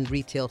Live, and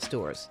retail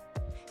stores.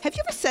 Have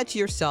you ever said to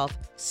yourself,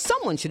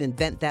 someone should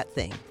invent that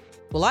thing?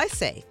 Well, I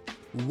say,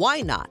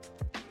 why not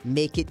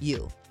make it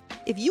you?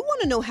 If you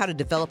want to know how to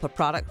develop a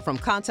product from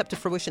concept to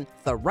fruition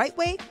the right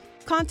way,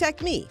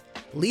 contact me,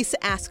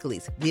 Lisa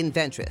Askley, the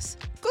inventress.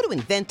 Go to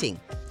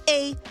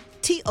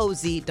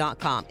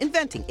inventingatoz.com,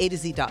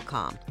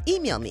 inventingatoz.com.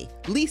 Email me,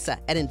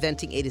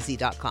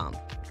 lisa@inventingatoz.com.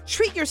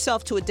 Treat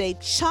yourself to a day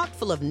chock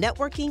full of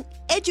networking,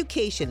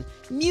 education,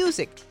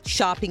 music,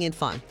 shopping, and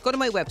fun. Go to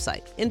my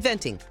website,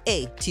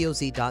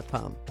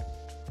 inventingatoz.com.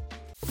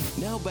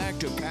 Now back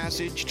to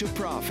Passage to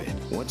Profit.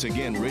 Once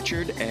again,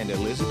 Richard and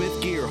Elizabeth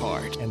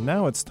Gearhart. And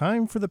now it's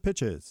time for the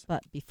pitches.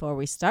 But before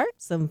we start,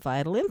 some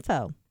vital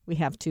info. We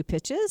have 2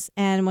 pitches,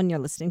 and when you're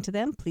listening to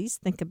them, please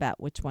think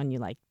about which one you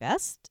like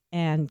best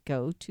and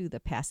go to the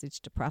Passage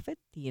to Profit,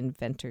 the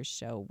Inventors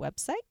Show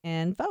website,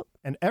 and vote.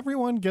 And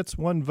everyone gets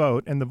one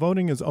vote, and the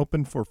voting is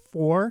open for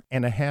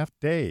 4.5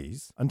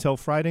 days until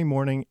Friday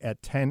morning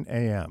at 10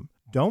 a.m.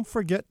 Don't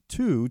forget,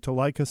 too, to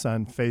like us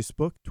on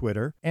Facebook,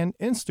 Twitter, and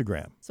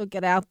Instagram. So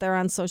get out there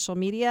on social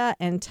media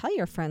and tell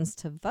your friends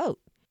to vote.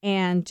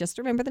 And just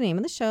remember the name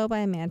of the show by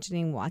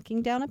imagining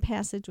walking down a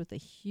passage with a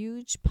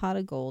huge pot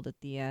of gold at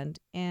the end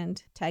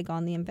and tag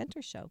on the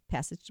Inventor Show.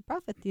 Passage to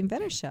Profit, the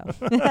Inventor Show.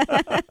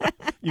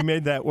 You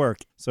made that work.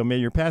 So may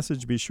your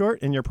passage be short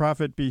and your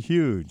profit be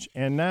huge.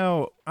 And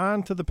now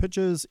on to the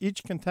pitches.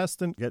 Each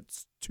contestant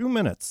gets 2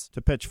 minutes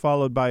to pitch,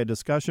 followed by a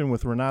discussion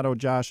with Renato,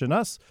 Josh, and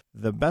us.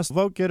 The best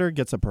vote getter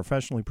gets a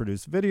professionally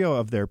produced video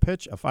of their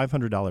pitch, a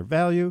 $500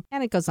 value.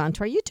 And it goes on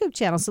to our YouTube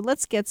channel. So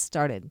let's get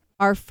started.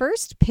 Our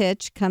first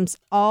pitch comes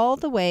all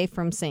the way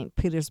from St.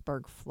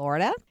 Petersburg,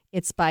 Florida.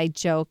 It's by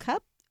Joe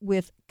Cup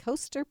with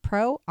Coaster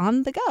Pro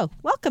on the go.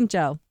 Welcome,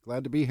 Joe.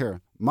 Glad to be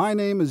here. My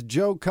name is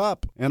Joe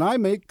Cup, and I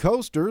make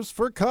coasters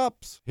for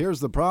cups. Here's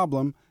the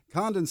problem.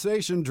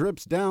 Condensation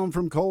drips down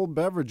from cold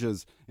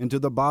beverages into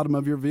the bottom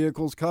of your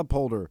vehicle's cup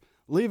holder,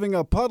 leaving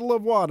a puddle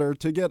of water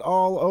to get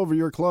all over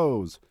your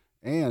clothes.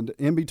 And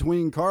in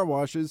between car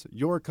washes,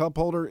 your cup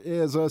holder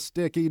is a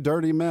sticky,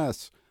 dirty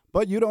mess,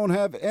 but you don't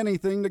have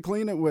anything to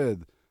clean it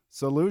with.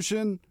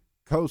 Solution?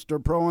 Coaster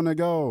Pro on the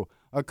go.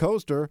 A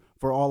coaster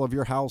for all of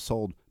your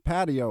household,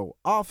 patio,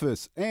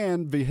 office,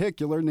 and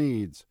vehicular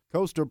needs.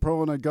 Coaster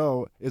Pro on a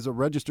Go is a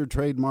registered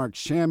trademark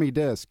chamois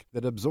disc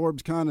that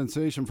absorbs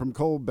condensation from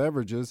cold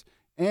beverages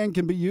and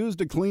can be used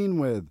to clean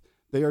with.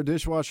 They are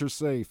dishwasher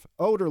safe,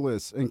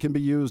 odorless, and can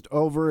be used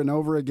over and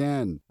over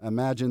again.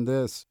 Imagine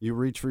this. You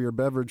reach for your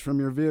beverage from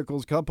your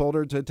vehicle's cup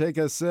holder to take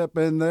a sip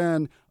and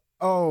then,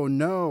 oh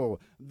no,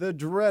 the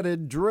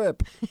dreaded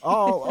drip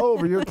all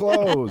over your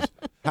clothes.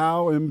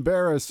 How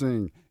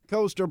embarrassing.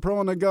 Coaster Pro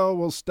on a Go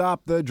will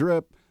stop the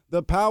drip.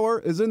 The power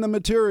is in the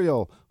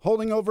material,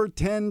 holding over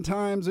 10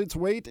 times its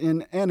weight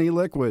in any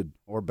liquid.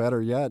 Or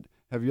better yet,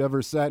 have you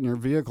ever sat in your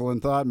vehicle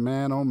and thought,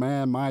 man, oh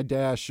man, my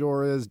dash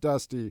sure is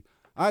dusty.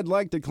 I'd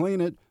like to clean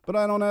it, but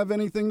I don't have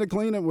anything to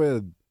clean it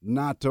with.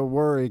 Not to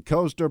worry,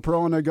 Coaster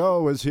Pro on a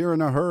Go is here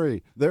in a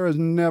hurry. There has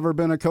never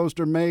been a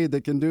coaster made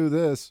that can do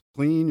this.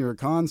 Clean your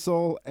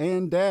console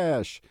and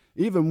dash,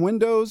 even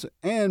windows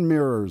and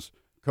mirrors.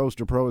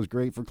 Coaster Pro is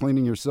great for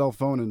cleaning your cell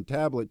phone and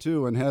tablet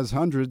too and has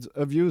hundreds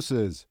of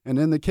uses. And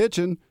in the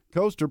kitchen,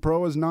 Coaster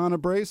Pro is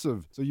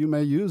non-abrasive, so you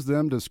may use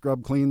them to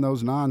scrub clean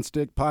those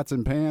non-stick pots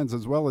and pans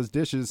as well as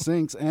dishes,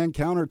 sinks, and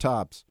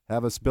countertops.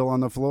 Have a spill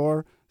on the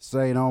floor?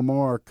 Say no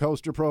more.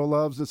 Coaster Pro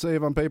loves to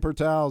save on paper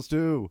towels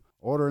too.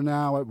 Order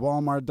now at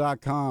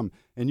walmart.com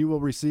and you will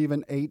receive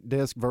an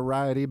 8-disc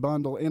variety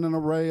bundle in an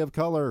array of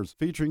colors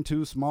featuring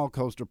 2 small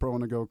Coaster Pro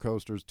on a Go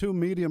coasters, 2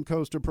 medium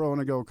Coaster Pro on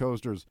a Go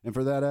coasters, and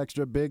for that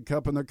extra big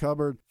cup in the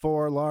cupboard,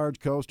 4 large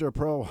Coaster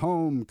Pro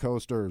home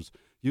coasters.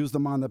 Use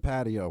them on the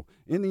patio,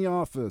 in the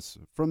office,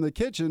 from the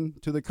kitchen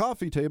to the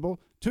coffee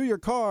table to your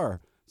car.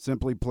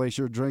 Simply place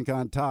your drink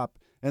on top,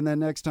 and then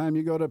next time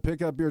you go to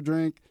pick up your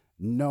drink,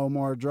 no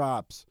more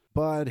drops.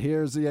 But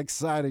here's the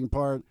exciting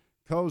part.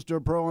 Coaster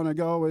Pro on a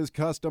Go is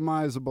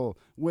customizable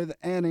with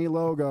any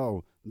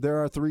logo.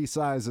 There are 3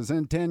 sizes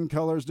and 10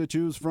 colors to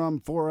choose from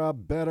for a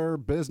better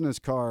business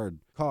card.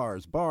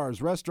 Cars,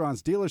 bars,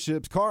 restaurants,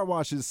 dealerships, car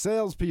washes,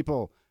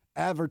 salespeople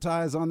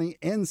advertise on the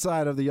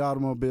inside of the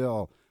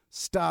automobile.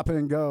 Stop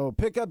and go.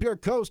 Pick up your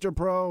Coaster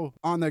Pro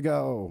on the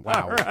go.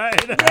 Wow. All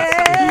right.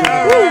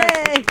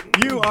 Yay!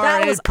 You are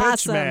That a was pitch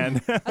awesome.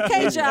 man.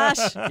 Okay,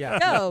 Josh, Yeah.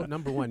 go.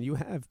 Number one, you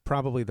have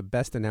probably the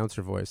best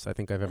announcer voice I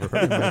think I've ever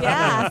heard in my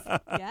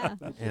life. Yeah.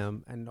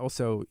 And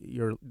also,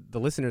 the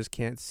listeners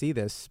can't see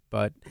this,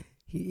 but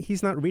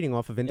he's not reading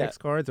off of index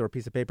cards or a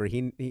piece of paper.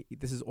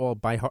 This is all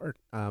by heart,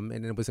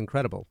 and it was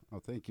incredible. Oh,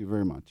 thank you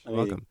very much. You're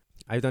welcome.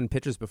 I've done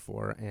pitches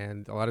before,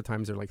 and a lot of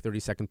times they're like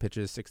 30-second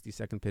pitches,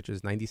 60-second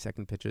pitches,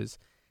 90-second pitches.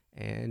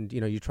 And,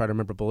 you try to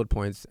remember bullet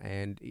points,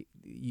 and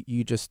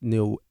you just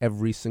knew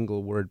every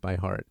single word by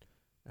heart.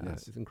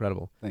 Yes. It's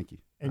incredible. Thank you.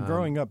 And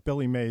growing up,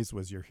 Billy Mays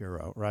was your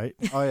hero, right?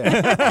 Oh,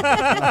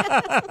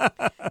 yeah.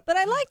 But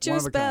I liked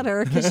yours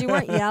better because you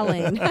weren't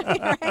yelling.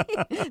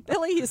 Right?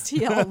 Billy used to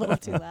yell a little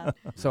too loud.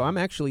 So I'm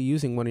actually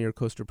using one of your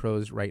Coaster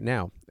Pros right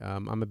now.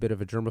 I'm a bit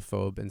of a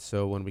germaphobe, and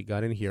so when we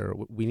got in here,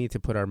 we need to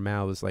put our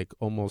mouths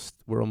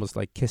we're almost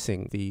like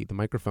kissing the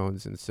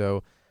microphones. And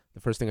so the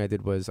first thing I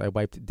did was I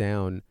wiped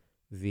down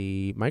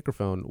the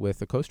microphone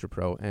with a Coaster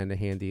Pro and a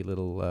handy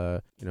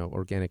little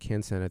organic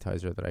hand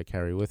sanitizer that I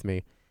carry with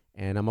me.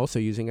 And I'm also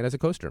using it as a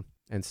coaster.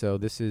 And so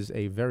this is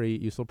a very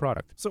useful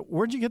product. So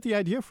where'd you get the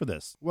idea for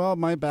this? Well,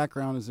 my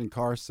background is in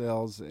car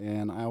sales,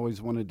 and I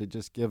always wanted to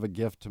just give a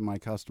gift to my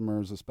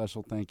customers, a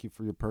special thank you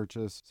for your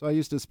purchase. So I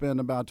used to spend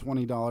about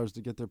 $20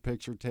 to get their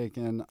picture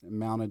taken,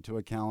 mounted to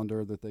a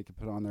calendar that they could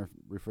put on their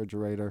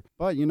refrigerator.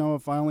 But,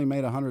 if I only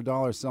made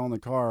 $100 selling the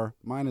car,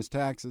 minus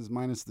taxes,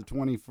 minus the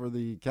 $20 for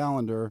the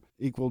calendar,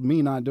 equaled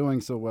me not doing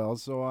so well.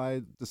 So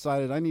I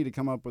decided I need to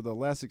come up with a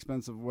less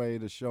expensive way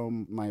to show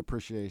my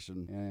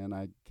appreciation, and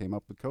I came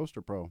up with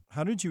Coaster Pro.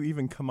 How did you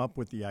even come up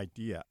with the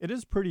idea? It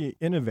is pretty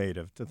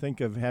innovative to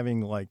think of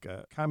having like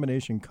a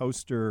combination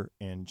coaster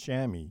and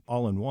chamois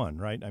all in one,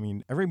 right? I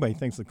mean, everybody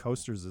thinks of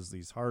coasters as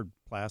these hard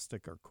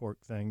plastic or cork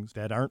things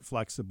that aren't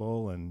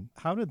flexible. And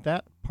how did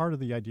that part of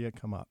the idea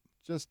come up?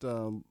 Just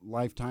a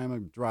lifetime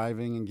of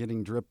driving and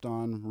getting dripped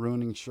on,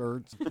 ruining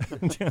shirts.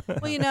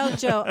 Well,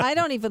 Joe, I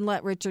don't even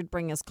let Richard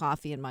bring his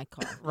coffee in my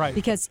car. Right.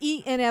 Because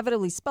he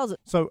inevitably spills it.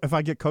 So if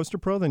I get Coaster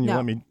Pro, then you No.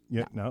 let me...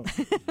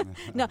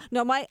 No.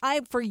 No,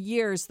 for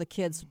years the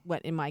kids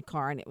went in my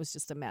car and it was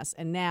just a mess.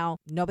 And now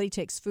nobody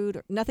takes food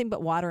or nothing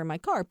but water in my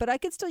car. But I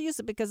could still use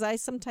it because I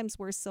sometimes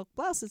wear silk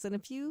blouses. And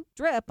if you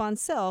drip on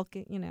silk,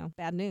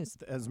 bad news.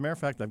 As a matter of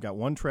fact, I've got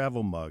one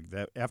travel mug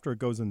that after it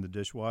goes in the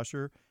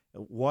dishwasher,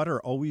 water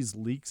always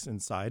leaks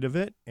inside of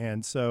it.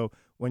 And so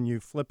when you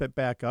flip it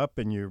back up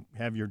and you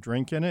have your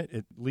drink in it,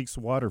 it leaks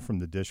water from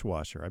the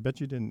dishwasher. I bet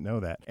you didn't know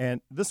that.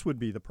 And this would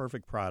be the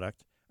perfect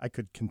product. I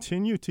could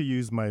continue to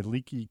use my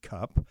leaky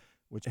cup,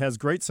 which has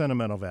great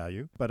sentimental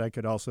value, but I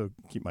could also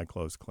keep my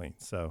clothes clean.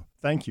 So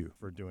thank you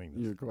for doing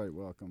this. You're quite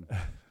welcome.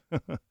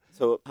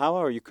 So how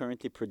are you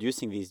currently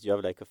producing these? Do you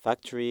have like a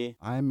factory?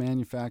 I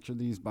manufacture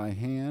these by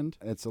hand.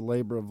 It's a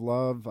labor of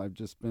love. I've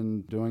just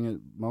been doing it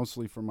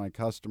mostly for my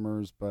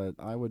customers, but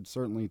I would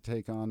certainly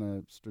take on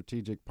a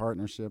strategic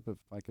partnership if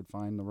I could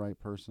find the right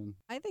person.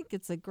 I think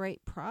it's a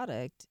great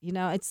product. You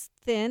know, it's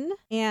thin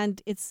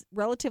and it's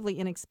relatively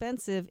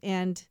inexpensive.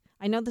 And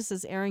I know this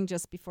is airing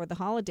just before the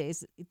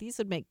holidays. These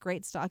would make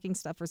great stocking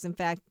stuffers. In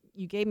fact,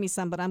 you gave me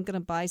some, but I'm going to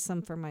buy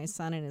some for my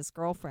son and his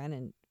girlfriend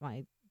and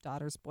my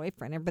daughter's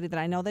boyfriend, everybody that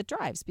I know that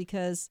drives,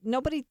 because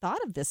nobody thought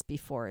of this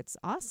before. It's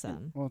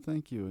awesome. Well,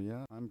 thank you.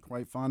 Yeah, I'm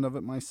quite fond of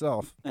it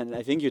myself. And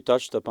I think you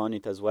touched upon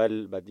it as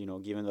well, but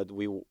given that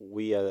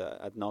we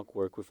at Knock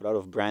work with a lot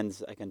of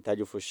brands, I can tell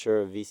you for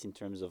sure this in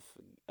terms of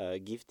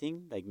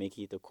gifting, like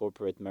making it a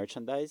corporate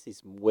merchandise,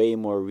 is way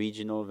more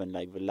regional than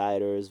like the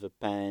lighters, the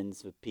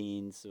pens, the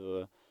pins,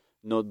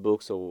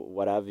 notebooks or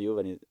what have you,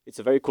 and it's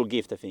a very cool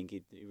gift. I think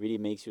it really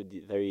makes you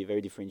very, very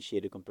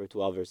differentiated compared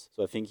to others.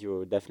 So I think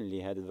you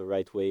definitely headed the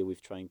right way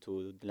with trying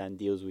to land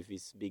deals with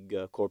these big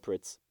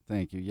corporates.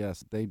 Thank you.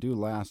 Yes, they do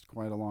last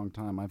quite a long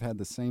time. I've had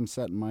the same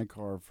set in my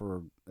car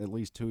for at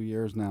least 2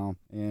 years now.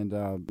 And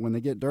when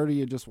they get dirty,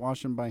 you just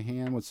wash them by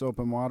hand with soap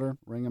and water,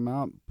 wring them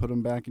out, put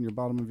them back in your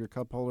bottom of your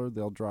cup holder.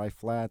 They'll dry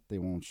flat. They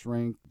won't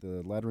shrink.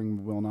 The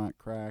lettering will not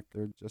crack.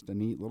 They're just a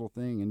neat little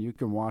thing. And you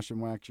can wash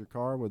and wax your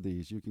car with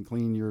these. You can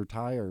clean your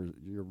tires,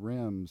 your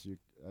rims.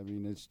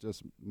 It's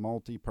just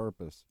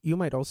multi-purpose. You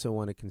might also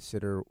want to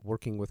consider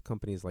working with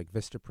companies like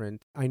Vistaprint.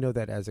 I know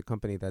that as a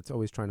company that's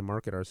always trying to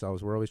market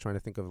ourselves, we're always trying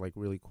to think of like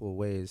really cool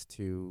ways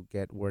to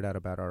get word out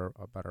about our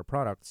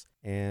products.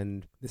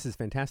 And this is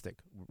fantastic.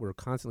 We're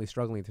constantly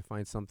struggling to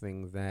find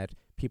something that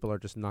people are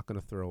just not going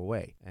to throw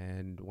away.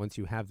 And once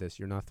you have this,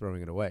 you're not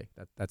throwing it away.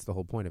 That's the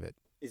whole point of it.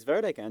 Is there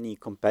like any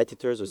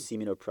competitors or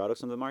similar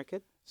products on the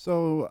market?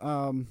 So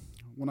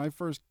when I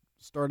first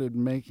started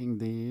making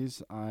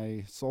these,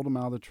 I sold them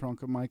out of the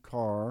trunk of my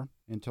car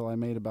until I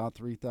made about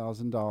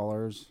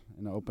 $3,000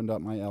 and opened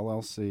up my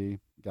LLC,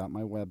 got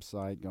my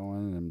website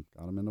going, and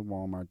got them into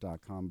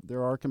Walmart.com.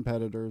 There are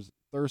competitors.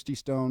 Thirsty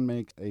Stone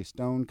makes a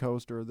stone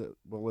coaster that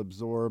will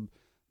absorb.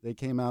 They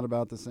came out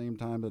about the same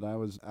time that I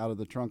was out of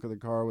the trunk of the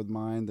car with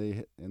mine.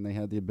 They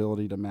had the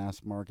ability to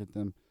mass market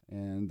them,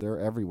 and they're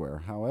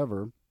everywhere.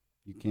 However,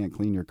 you can't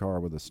clean your car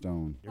with a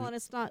stone. Well, and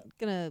it's not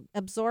going to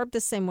absorb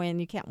the same way,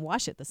 and you can't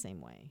wash it the same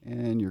way.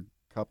 And your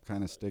cup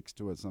kind of sticks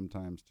to it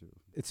sometimes, too.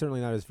 It's certainly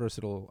not as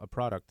versatile a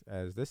product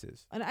as this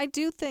is. And I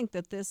do think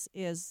that this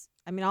is,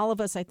 all of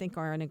us, I think,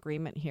 are in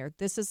agreement here.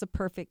 This is a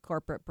perfect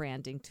corporate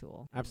branding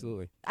tool.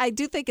 Absolutely. I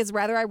do think it's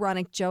rather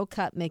ironic, Joe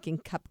Cup making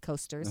cup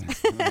coasters.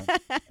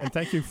 And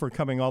thank you for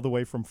coming all the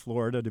way from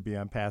Florida to be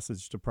on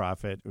Passage to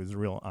Profit. It was a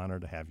real honor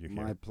to have you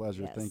here. My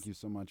pleasure. Yes. Thank you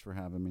so much for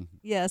having me.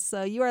 Yes,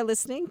 so you are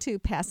listening to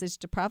Passage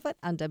to Profit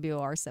on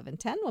WOR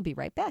 710. We'll be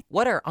right back.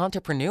 What are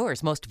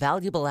entrepreneurs' most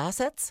valuable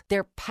assets?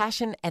 Their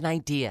passion and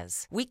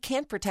ideas. We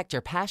can't protect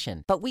your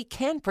passion, but we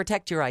can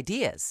protect your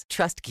ideas.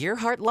 Trust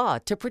Gearhart Law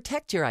to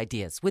protect your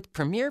ideas with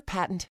premier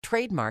patent,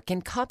 trademark,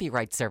 and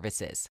copyright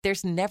services.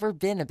 There's never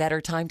been a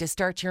better time to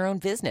start your own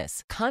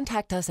business.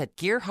 Contact us at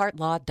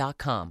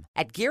GearhartLaw.com.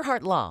 At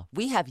Gearhart Law,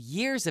 we have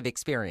years of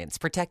experience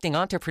protecting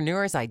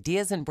entrepreneurs'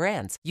 ideas and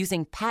brands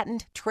using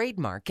patent,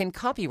 trademark, and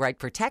copyright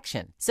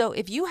protection. So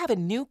if you have a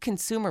new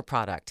consumer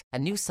product, a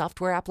new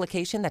software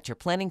application that you're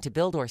planning to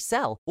build or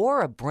sell,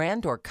 or a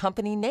brand or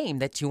company name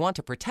that you want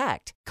to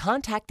protect,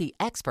 contact the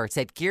experts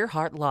at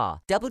Gearhart Law.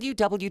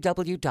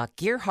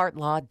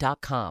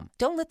 www.gearhartlaw.com.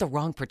 Don't let the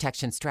wrong protection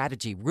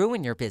strategy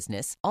ruin your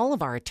business. All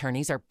of our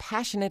attorneys are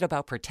passionate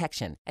about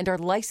protection and are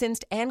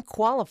licensed and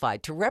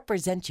qualified to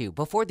represent you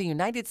before the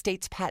United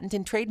States Patent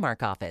and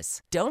Trademark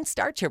Office. Don't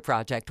start your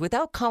project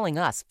without calling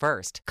us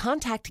first.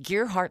 Contact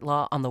Gearhart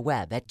Law on the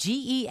web at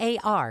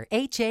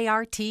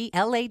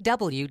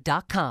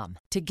GearhartLaw.com.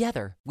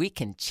 Together, we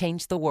can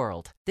change the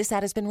world. This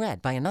ad has been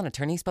read by a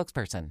non-attorney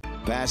spokesperson.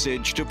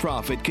 Passage to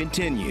Profit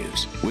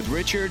continues with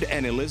Richard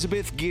and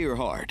Elizabeth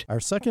Gearhart. Our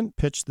second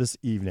pitch this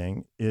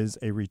evening is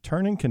a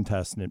returning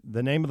contestant.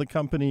 The name of the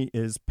company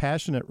is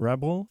Passionate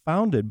Rebel,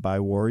 founded by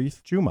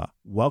Warith Juma.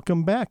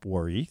 Welcome back,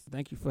 Warith.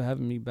 Thank you for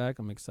having me back.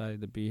 I'm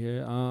excited to be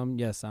here.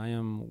 Yes, I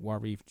am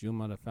Warith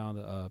Juma, the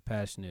founder of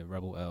Passionate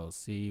Rebel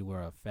LLC.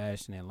 We're a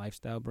fashion and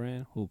lifestyle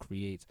brand who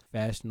creates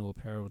fashionable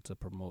apparel to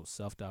promote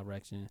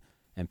self-direction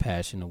and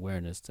passion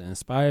awareness to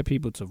inspire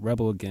people to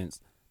rebel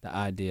against the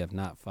idea of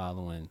not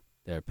following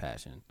their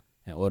passion.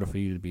 In order for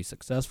you to be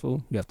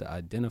successful, you have to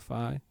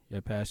identify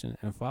your passion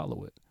and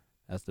follow it.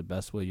 That's the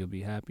best way you'll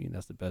be happy, and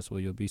that's the best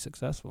way you'll be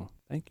successful.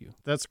 Thank you.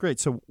 That's great.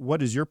 So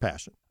what is your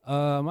passion?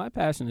 My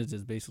passion is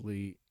just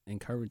basically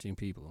encouraging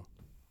people,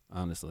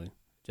 honestly.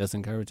 Just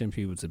encouraging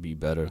people to be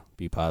better,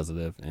 be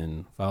positive,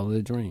 and follow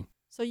their dream.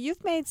 So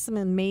you've made some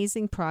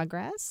amazing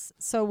progress.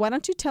 So why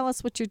don't you tell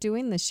us what you're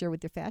doing this year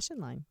with your fashion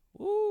line?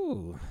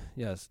 Ooh,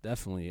 yes,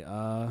 definitely.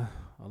 A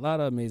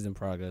lot of amazing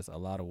progress, a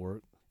lot of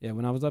work. Yeah,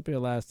 when I was up here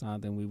last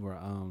time, then we were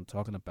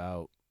talking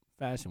about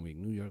Fashion Week,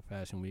 New York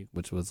Fashion Week,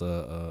 which was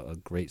a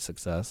great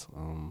success.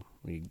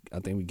 I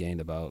think we gained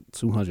about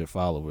 200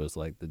 followers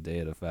like the day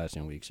of the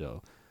Fashion Week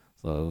show,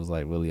 so it was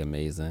like really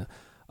amazing.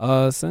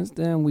 Since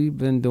then, we've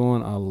been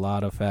doing a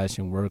lot of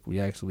fashion work.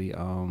 We actually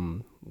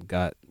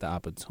got the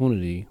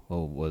opportunity,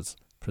 was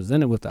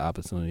presented with the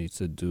opportunity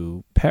to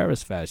do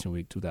Paris Fashion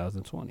Week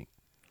 2020.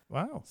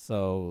 Wow.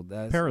 So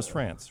that's Paris,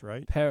 France,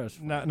 right? Paris,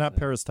 Not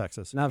Paris,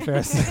 Texas. not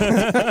Paris.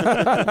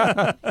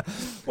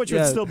 Which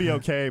would still be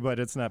okay, but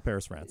it's not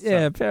Paris, France.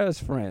 Yeah, So.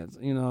 Paris, France.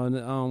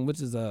 Which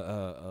is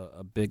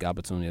a big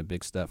opportunity, a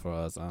big step for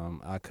us.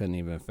 I couldn't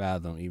even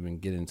fathom even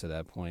getting to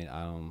that point.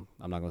 I'm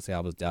not gonna say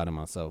I was doubting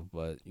myself,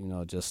 but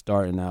just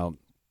starting out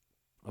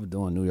of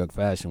doing New York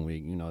Fashion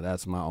Week,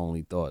 that's my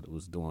only thought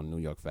was doing New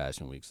York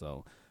Fashion Week.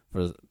 So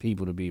for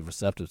people to be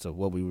receptive to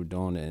what we were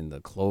doing and the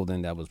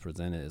clothing that was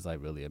presented is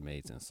like really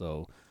amazing.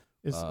 So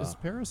Is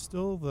Paris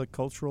still the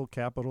cultural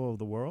capital of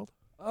the world?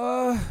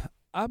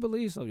 I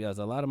believe so, yes.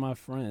 A lot of my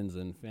friends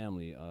and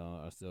family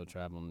are still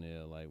traveling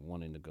there, like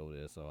wanting to go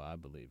there, so I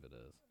believe it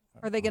is.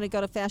 Are they going to go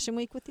to Fashion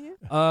Week with you?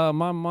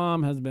 My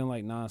mom has been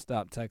like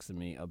nonstop texting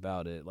me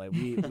about it. Like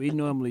we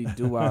normally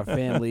do our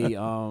family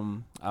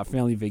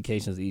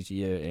vacations each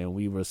year, and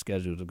we were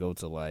scheduled to go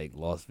to like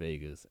Las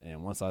Vegas.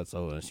 And once I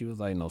told her, she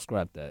was like, "No,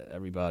 scrap that.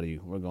 Everybody,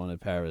 we're going to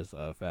Paris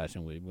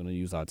Fashion Week. We're gonna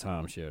use our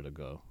timeshare to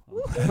go."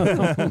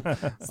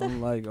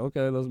 I'm like,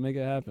 okay, let's make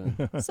it happen.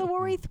 So,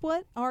 Warith,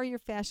 what are your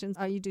fashions?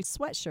 You do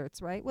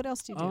sweatshirts, right? What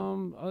else do you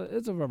do?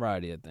 It's a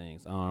variety of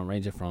things,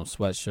 ranging from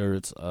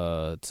sweatshirts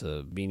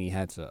to beanie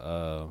hats,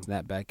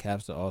 snapback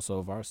caps, to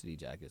also varsity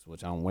jackets,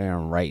 which I'm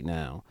wearing right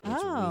now.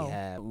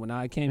 When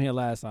I came here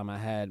last time, I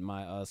had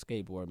my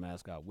skateboard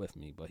mascot with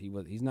me, but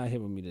he's not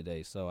here with me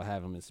today, so I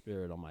have him in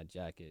spirit on my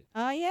jacket.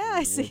 Oh, yeah,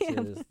 I see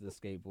him. Which is the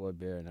skateboard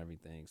bear and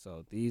everything.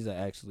 So these are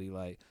actually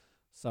like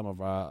some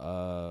of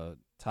our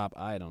top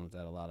items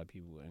that a lot of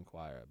people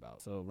inquire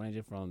about. So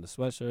ranging from the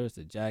sweatshirts,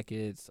 the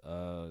jackets,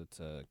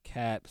 to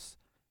caps,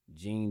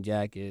 jean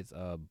jackets,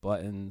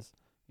 buttons,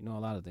 a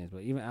lot of things.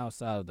 But even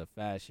outside of the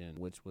fashion,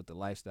 which with the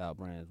lifestyle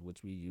brands,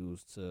 which we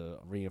use to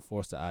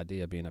reinforce the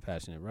idea of being a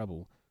passionate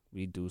rebel,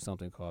 we do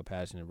something called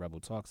Passionate Rebel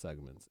Talk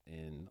segments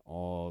in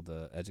all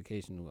the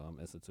educational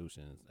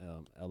institutions,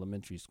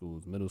 elementary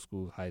schools, middle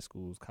schools, high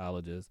schools,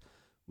 colleges.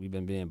 We've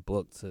been being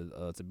booked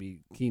to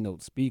be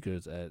keynote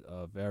speakers at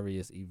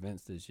various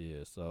events this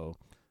year. So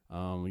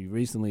we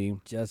recently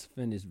just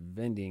finished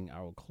vending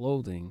our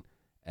clothing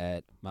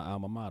at my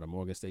alma mater,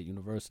 Morgan State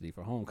University,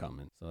 for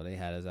homecoming. So they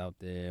had us out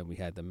there. We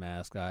had the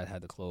mascot,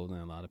 had the clothing.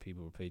 A lot of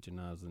people were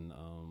patronizing,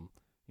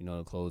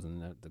 the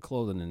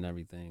clothing and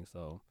everything.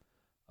 So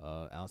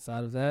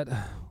outside of that,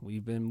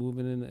 we've been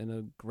moving in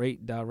a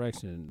great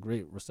direction,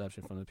 great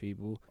reception from the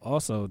people.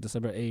 Also,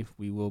 December 8th,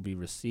 we will be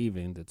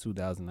receiving the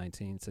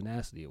 2019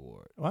 Tenacity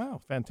Award. Wow,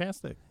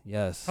 fantastic.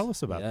 Yes. Tell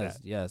us about that.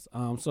 Yes.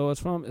 So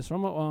it's from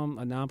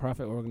a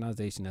nonprofit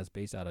organization that's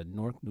based out of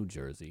Newark, New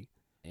Jersey.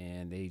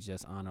 And they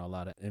just honor a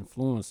lot of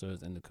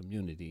influencers in the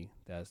community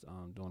that's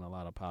doing a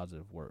lot of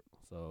positive work.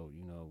 So,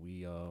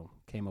 we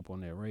came up on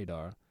their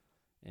radar,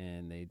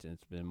 and they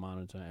just been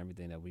monitoring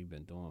everything that we've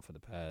been doing for the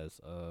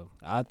past,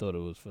 I thought it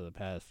was for the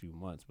past few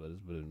months, but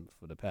it's been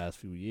for the past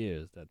few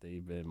years that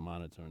they've been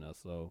monitoring us.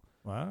 So,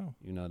 wow,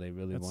 they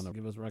really want to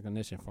give us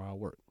recognition for our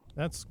work.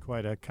 That's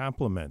quite a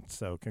compliment.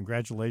 So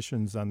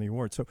congratulations on the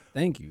award. So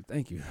Thank you.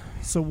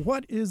 So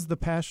what is the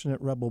Passionate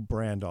Rebel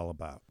brand all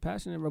about?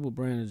 Passionate Rebel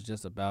brand is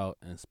just about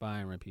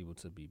inspiring people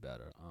to be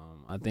better.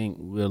 I think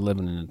we're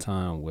living in a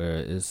time where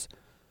it's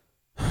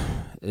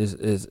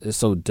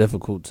so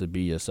difficult to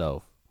be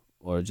yourself,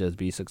 or just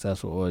be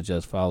successful, or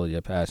just follow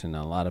your passion.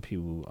 And a lot of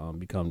people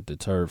become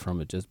deterred from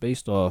it just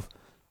based off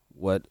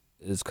what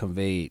is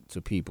conveyed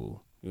to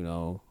people,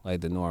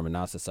 like the norm in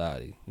our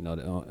society. In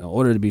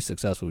order to be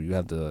successful, you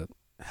have to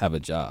have a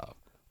job,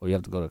 or you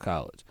have to go to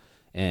college.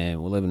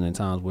 And we're living in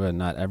times where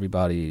not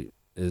everybody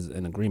is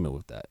in agreement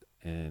with that.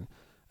 And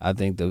I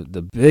think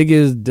the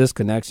biggest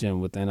disconnection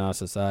within our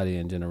society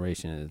and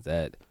generation is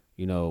that,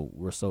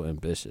 we're so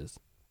ambitious.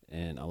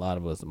 And a lot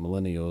of us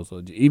millennials,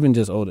 or even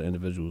just older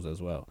individuals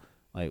as well,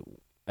 like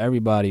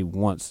everybody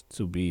wants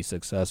to be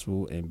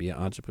successful and be an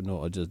entrepreneur,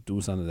 or just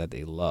do something that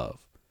they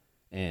love.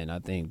 And I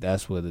think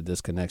that's where the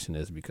disconnection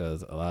is,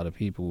 because a lot of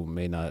people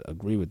may not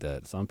agree with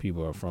that. Some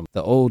people are from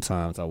the old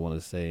times, I want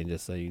to say, and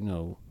just say,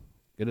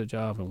 get a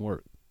job and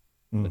work.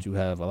 But you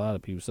have a lot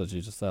of people, such as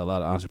you said, a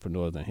lot of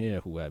entrepreneurs in here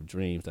who have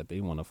dreams that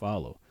they want to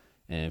follow.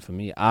 And for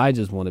me, I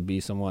just want to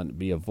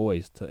be a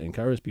voice to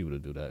encourage people to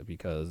do that,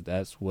 because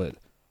that's what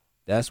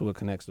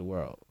connects the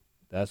world.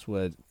 That's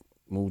what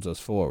moves us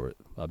forward,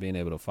 by being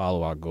able to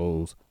follow our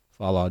goals,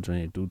 follow our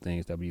dreams, do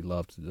things that we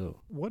love to do.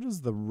 What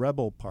does the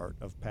rebel part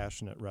of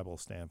Passionate Rebel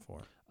stand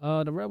for?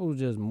 The rebel is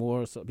just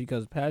more so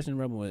because Passionate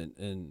Rebel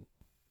and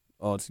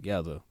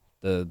altogether,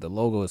 the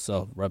logo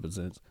itself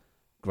represents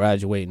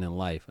graduating in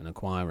life and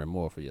acquiring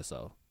more for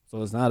yourself.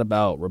 So it's not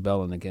about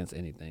rebelling against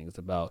anything. It's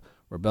about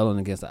rebelling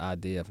against the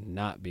idea of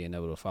not being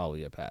able to follow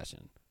your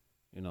passion.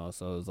 You know,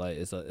 so it's like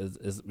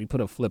it's we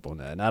put a flip on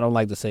that. And I don't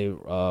like to say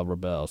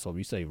rebel, so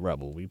we say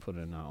rebel. We put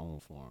it in our own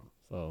form.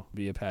 So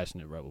be a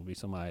passionate rebel. Be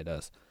somebody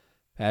that's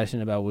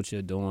passionate about what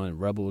you're doing,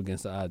 rebel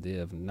against the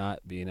idea of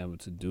not being able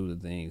to do the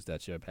things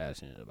that you're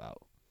passionate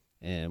about.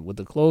 And with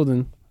the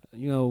clothing,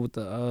 you know, with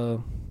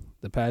the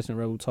Passionate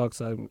Rebel Talk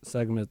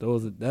segments,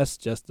 that's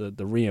just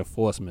the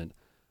reinforcement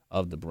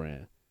of the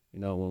brand. You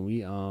know, when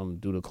we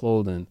do the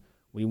clothing,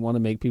 we want to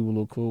make people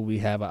look cool. We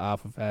have an eye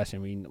for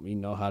fashion. We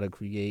know how to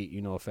create,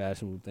 you know,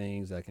 fashionable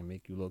things that can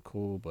make you look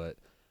cool. But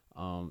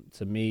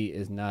to me,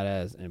 it's not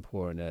as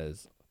important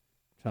as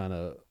trying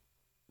to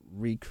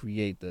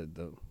recreate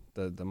the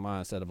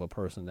mindset of a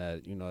person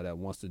that, you know, that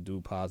wants to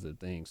do positive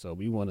things. So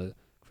we want to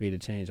create a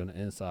change on the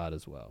inside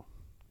as well.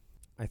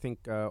 I think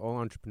all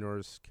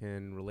entrepreneurs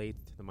can relate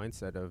to the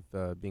mindset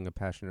of being a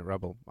passionate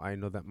rebel. I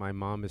know that my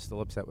mom is still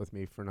upset with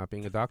me for not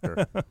being a doctor.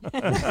 I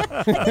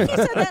think you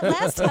said that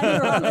last time you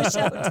were on the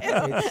show,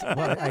 too.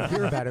 Well, I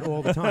hear about it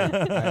all the time.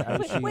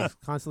 She's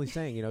constantly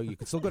saying, you know, you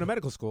can still go to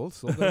medical school.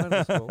 So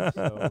yeah,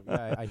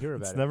 I hear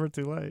about it. It's never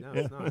too late. No,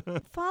 it's not.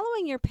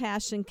 Following your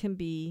passion can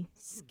be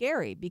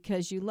scary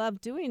because you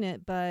love doing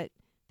it, but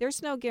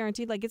there's no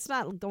guarantee. Like, it's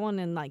not going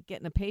and, like,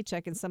 getting a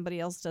paycheck and somebody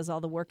else does all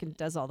the work and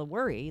does all the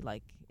worry.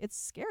 Like, it's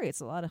scary.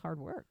 It's a lot of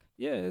hard work.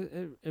 Yeah,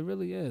 it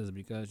really is,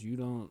 because you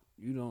don't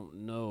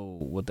know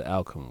what the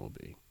outcome will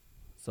be.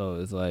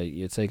 So it's like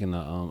you're taking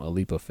a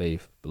leap of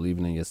faith,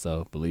 believing in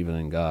yourself, believing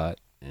in God,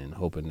 and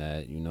hoping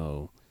that, you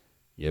know,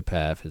 your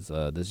path is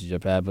this is your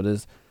path.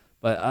 But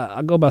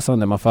I go by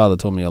something that my father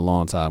told me a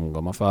long time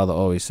ago. My father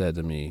always said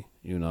to me,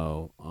 you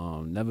know,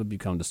 never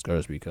become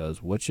discouraged,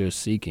 because what you're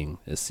seeking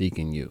is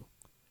seeking you.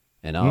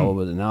 And I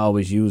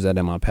always use that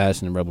in my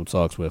Passionate Rebel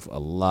Talks with a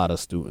lot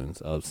of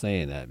students, of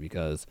saying that,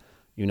 because,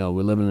 you know,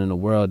 we're living in a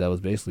world that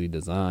was basically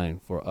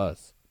designed for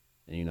us,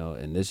 and, you know,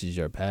 and this is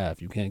your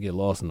path. You can't get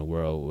lost in the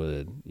world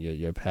where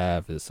your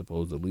path is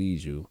supposed to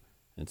lead you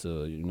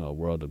into, you know, a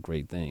world of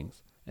great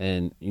things.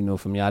 And, you know,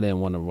 for me, I didn't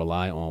want to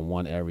rely on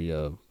one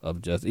area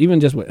of just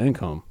with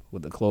income,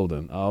 with the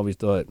clothing. I always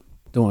thought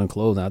doing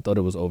clothing, I thought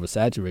it was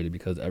oversaturated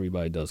because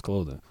everybody does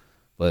clothing.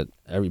 But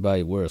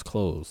everybody wears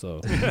clothes, so.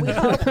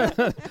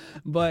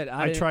 But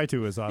I try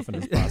to as often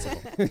as possible.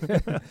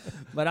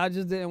 But I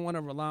just didn't want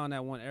to rely on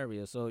that one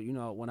area. So, you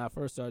know, when I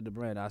first started the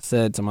brand, I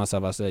said to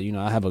myself, you know,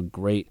 I have a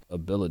great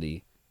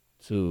ability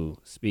to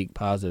speak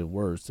positive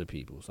words to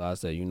people. So I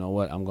said, you know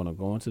what, I'm going to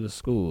go into the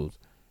schools,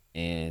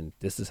 and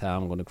this is how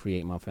I'm going to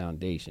create my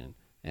foundation.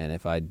 And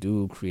if I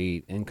do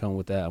create income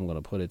with that, I'm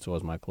going to put it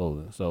towards my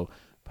clothing. So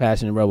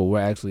Passionate Rebel, we're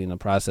actually in the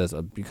process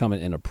of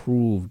becoming an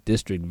approved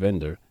district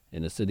vendor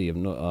in the city of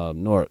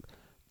Newark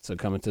to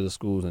come into the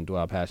schools and do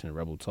our Passionate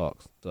Rebel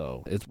Talks.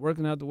 So it's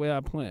working out the way I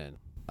planned.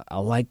 I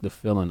like the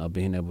feeling of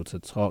being able to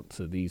talk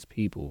to these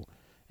people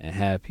and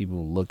have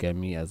people look at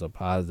me as a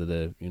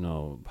positive, you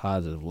know,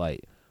 positive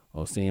light,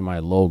 or seeing my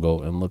logo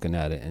and looking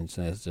at it and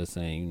just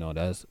saying, you know,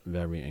 that's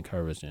very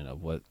encouraging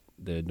of what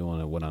they're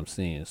doing and what I'm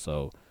seeing.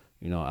 So,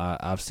 you know,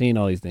 I've seen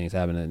all these things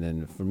happen, and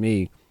then for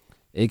me,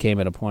 it came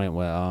at a point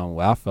where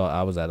I felt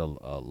I was at a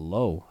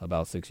low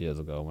about 6 years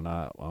ago when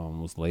I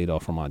was laid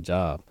off from my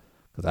job,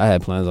 because I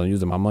had plans on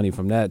using my money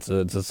from that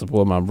to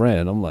support my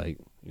brand. I'm like,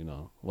 you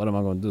know, what am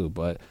I going to do?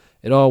 But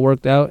it all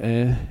worked out,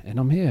 and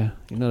I'm here,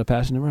 you know, the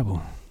Passionate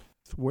Rebel.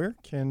 Where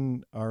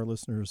can our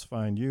listeners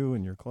find you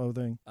and your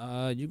clothing?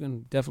 You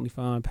can definitely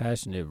find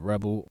Passionate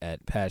Rebel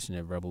at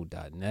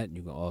passionaterebel.net.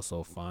 You can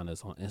also find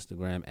us on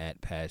Instagram at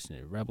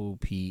Passionate Rebel,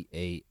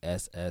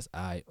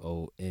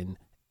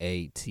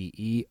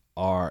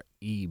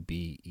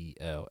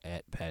 PASSIONATEREBEL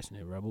at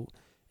Passionate Rebel.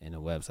 And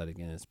the website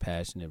again is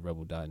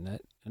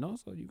passionaterebel.net. And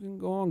also you can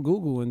go on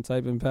Google and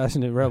type in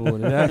Passionate Rebel,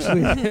 and it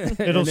actually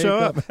it'll show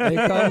up.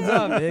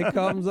 It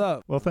comes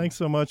up. Well, thanks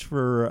so much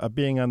for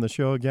being on the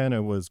show again. It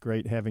was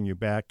great having you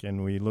back,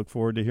 and we look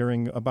forward to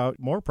hearing about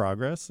more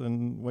progress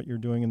and what you're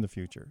doing in the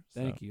future.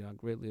 Thank you. I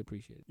greatly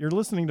appreciate it. You're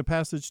listening to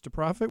Passage to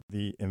Profit,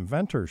 the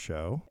Inventor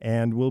Show,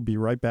 and we'll be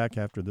right back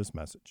after this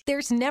message.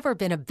 There's never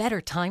been a better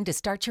time to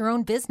start your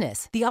own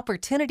business. The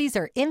opportunities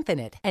are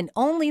infinite and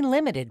only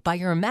limited by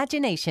your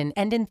imagination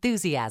and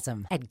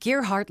enthusiasm. At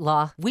Gearhart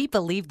Law, we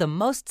believe the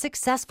most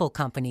successful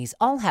companies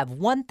all have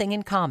one thing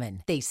in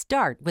common. They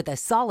start with a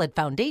solid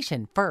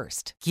foundation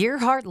first.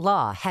 Gearhart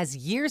Law has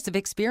years of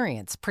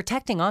experience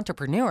protecting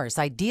entrepreneurs'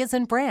 ideas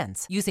and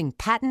brands using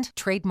patent,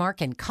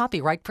 trademark, and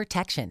copyright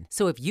protection.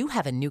 So if you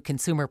have a new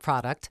consumer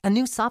product, a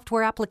new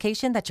software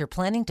application that you're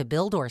planning to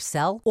build or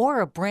sell, or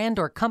a brand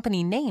or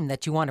company name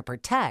that you want to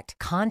protect,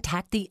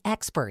 contact the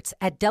experts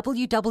at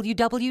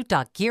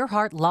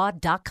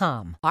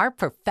www.gearhartlaw.com. Our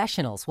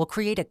professionals will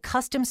create a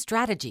custom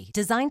strategy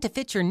designed to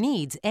fit your needs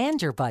needs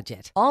and your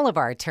budget. All of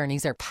our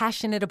attorneys are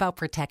passionate about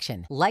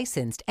protection,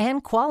 licensed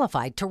and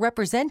qualified to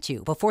represent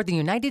you before the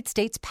United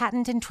States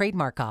Patent and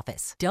Trademark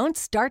Office. Don't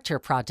start your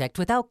project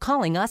without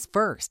calling us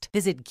first.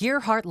 Visit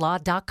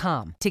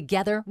GearhartLaw.com.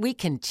 Together, we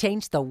can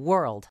change the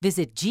world.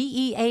 Visit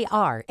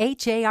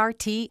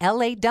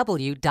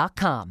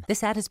GearhartLaw.com.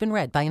 This ad has been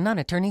read by a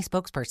non-attorney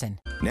spokesperson.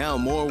 Now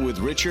more with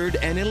Richard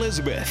and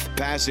Elizabeth.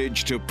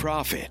 Passage to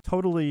Profit.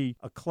 Totally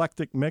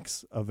eclectic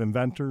mix of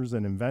inventors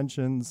and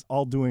inventions,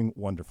 all doing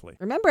wonderfully.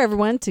 Remember,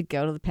 everyone, to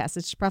go to the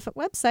Passage to Profit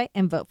website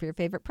and vote for your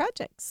favorite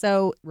project.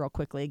 So, real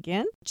quickly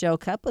again, Joe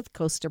Cup with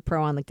Coaster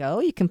Pro on the go.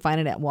 You can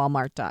find it at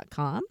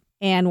walmart.com.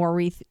 And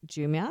Warith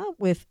Jumia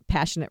with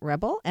Passionate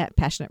Rebel at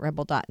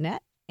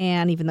passionaterebel.net.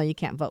 And even though you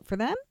can't vote for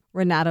them,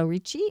 Renato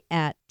Ricci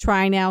at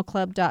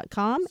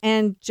trynowclub.com.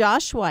 And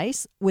Josh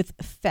Weiss with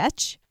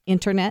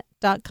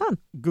fetchinternet.com.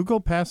 Google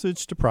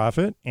Passage to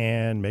Profit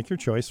and make your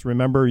choice.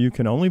 Remember, you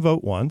can only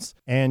vote once,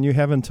 and you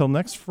have until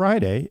next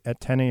Friday at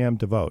 10 a.m.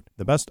 to vote.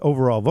 The best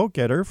overall vote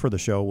getter for the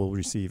show will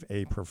receive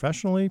a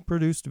professionally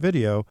produced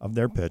video of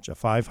their pitch, a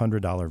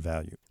 $500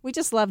 value. We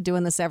just love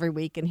doing this every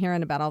week and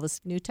hearing about all this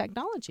new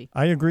technology.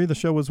 I agree. The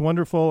show was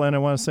wonderful, and I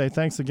want to say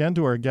thanks again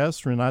to our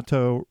guest,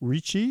 Renato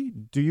Ricci.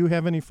 Do you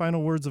have any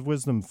final words of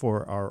wisdom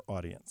for our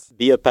audience?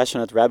 Be a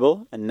passionate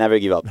rebel and never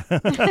give up.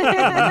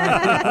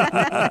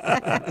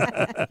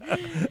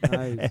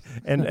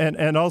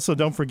 And also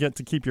don't forget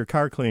to keep your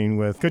car clean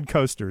with good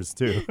coasters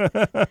too.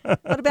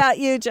 What about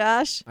you,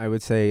 Josh? I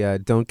would say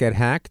don't get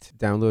hacked.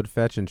 Download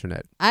Fetch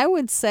Internet. I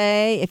would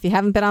say if you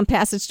haven't been on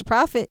Passage to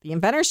Profit, the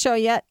Inventor Show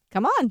yet,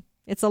 come on.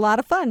 It's a lot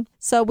of fun.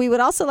 So we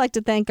would also like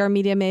to thank our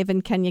media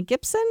maven, Kenya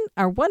Gibson,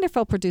 our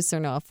wonderful producer,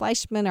 Noah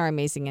Fleischman, our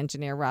amazing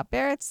engineer, Rob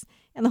Barretts,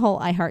 and the whole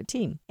iHeart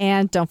team.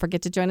 And don't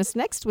forget to join us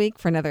next week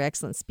for another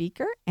excellent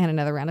speaker and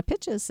another round of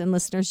pitches. And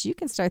listeners, you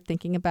can start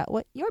thinking about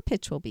what your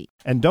pitch will be.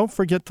 And don't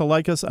forget to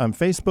like us on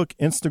Facebook,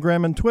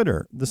 Instagram, and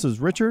Twitter. This is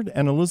Richard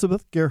and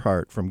Elizabeth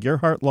Gearhart from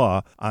Gearhart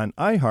Law on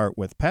iHeart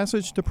with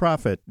Passage to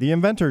Profit, The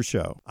Inventor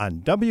Show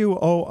on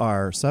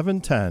WOR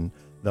 710,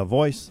 the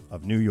voice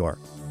of New York.